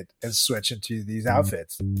naked and switch into these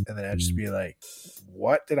outfits, and then I'd just be like,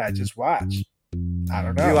 what did I just watch? I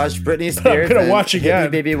don't know. You watched Britney Spears. I'm gonna watch again.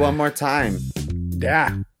 Hit Me Baby One More Time.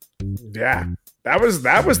 Yeah. That was the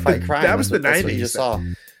 90s. That's what you just saw.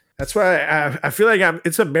 That's why I feel like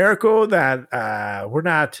it's a miracle that we're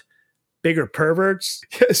not bigger perverts.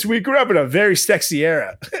 Yes, we grew up in a very sexy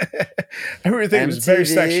era. Everything was very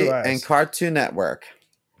sexualized. And Cartoon Network.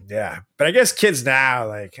 Yeah, but I guess kids now,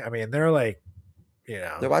 they're like,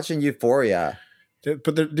 they're watching Euphoria.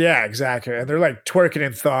 But yeah, exactly, and they're like twerking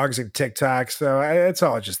in thongs and TikTok. So it's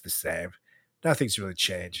all just the same. Nothing's really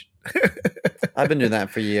changed. I've been doing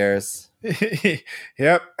that for years.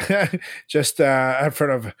 Yep. Just in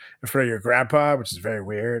front of your grandpa, which is very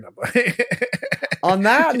weird. On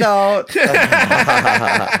that note,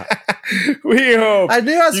 we hope I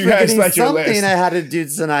knew I was forgetting something I had to do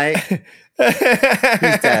tonight. He's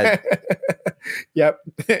dead. Yep.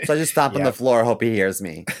 So I just stomp on the floor. Hope he hears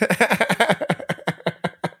me.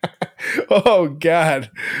 Oh, God.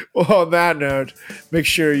 Well, on that note, make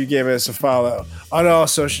sure you give us a follow on all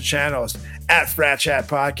social channels at Frat Chat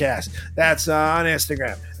Podcast. That's on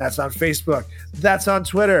Instagram. That's on Facebook. That's on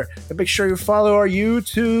Twitter. And make sure you follow our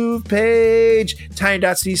YouTube page,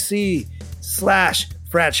 tiny.cc/Frat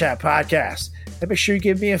Chat Podcast. And make sure you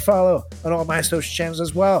give me a follow on all my social channels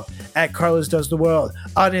as well, at Carlos Does the World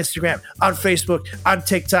on Instagram, on Facebook, on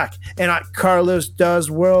TikTok, and at Carlos Does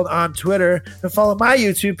World on Twitter. And follow my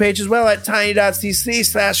YouTube page as well at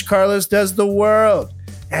tiny.cc/Carlos Does the World.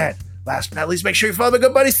 And last but not least, make sure you follow my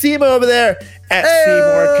good buddy Seymour over there at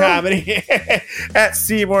Seymour Comedy, at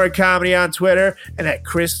Seymour Comedy on Twitter, and at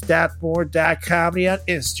chris.moore.comedy on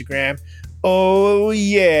Instagram. Oh,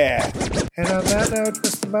 yeah. And on that note,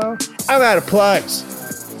 Mr. Mo, I'm out of plugs.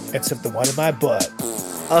 Except the one in my butt.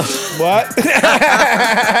 What?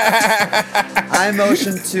 I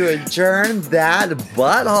motion to adjourn that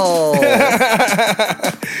butthole.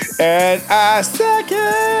 And I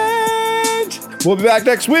second. We'll be back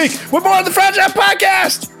next week with more of the Frat Chat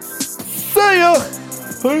Podcast. See ya.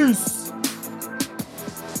 Peace.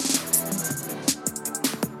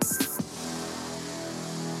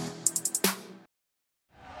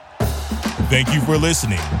 Thank you for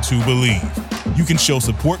listening to Believe. You can show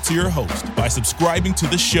support to your host by subscribing to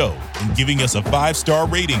the show and giving us a 5-star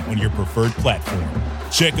rating on your preferred platform.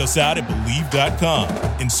 Check us out at Believe.com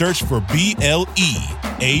and search for BLEAV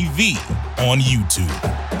on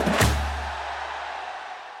YouTube.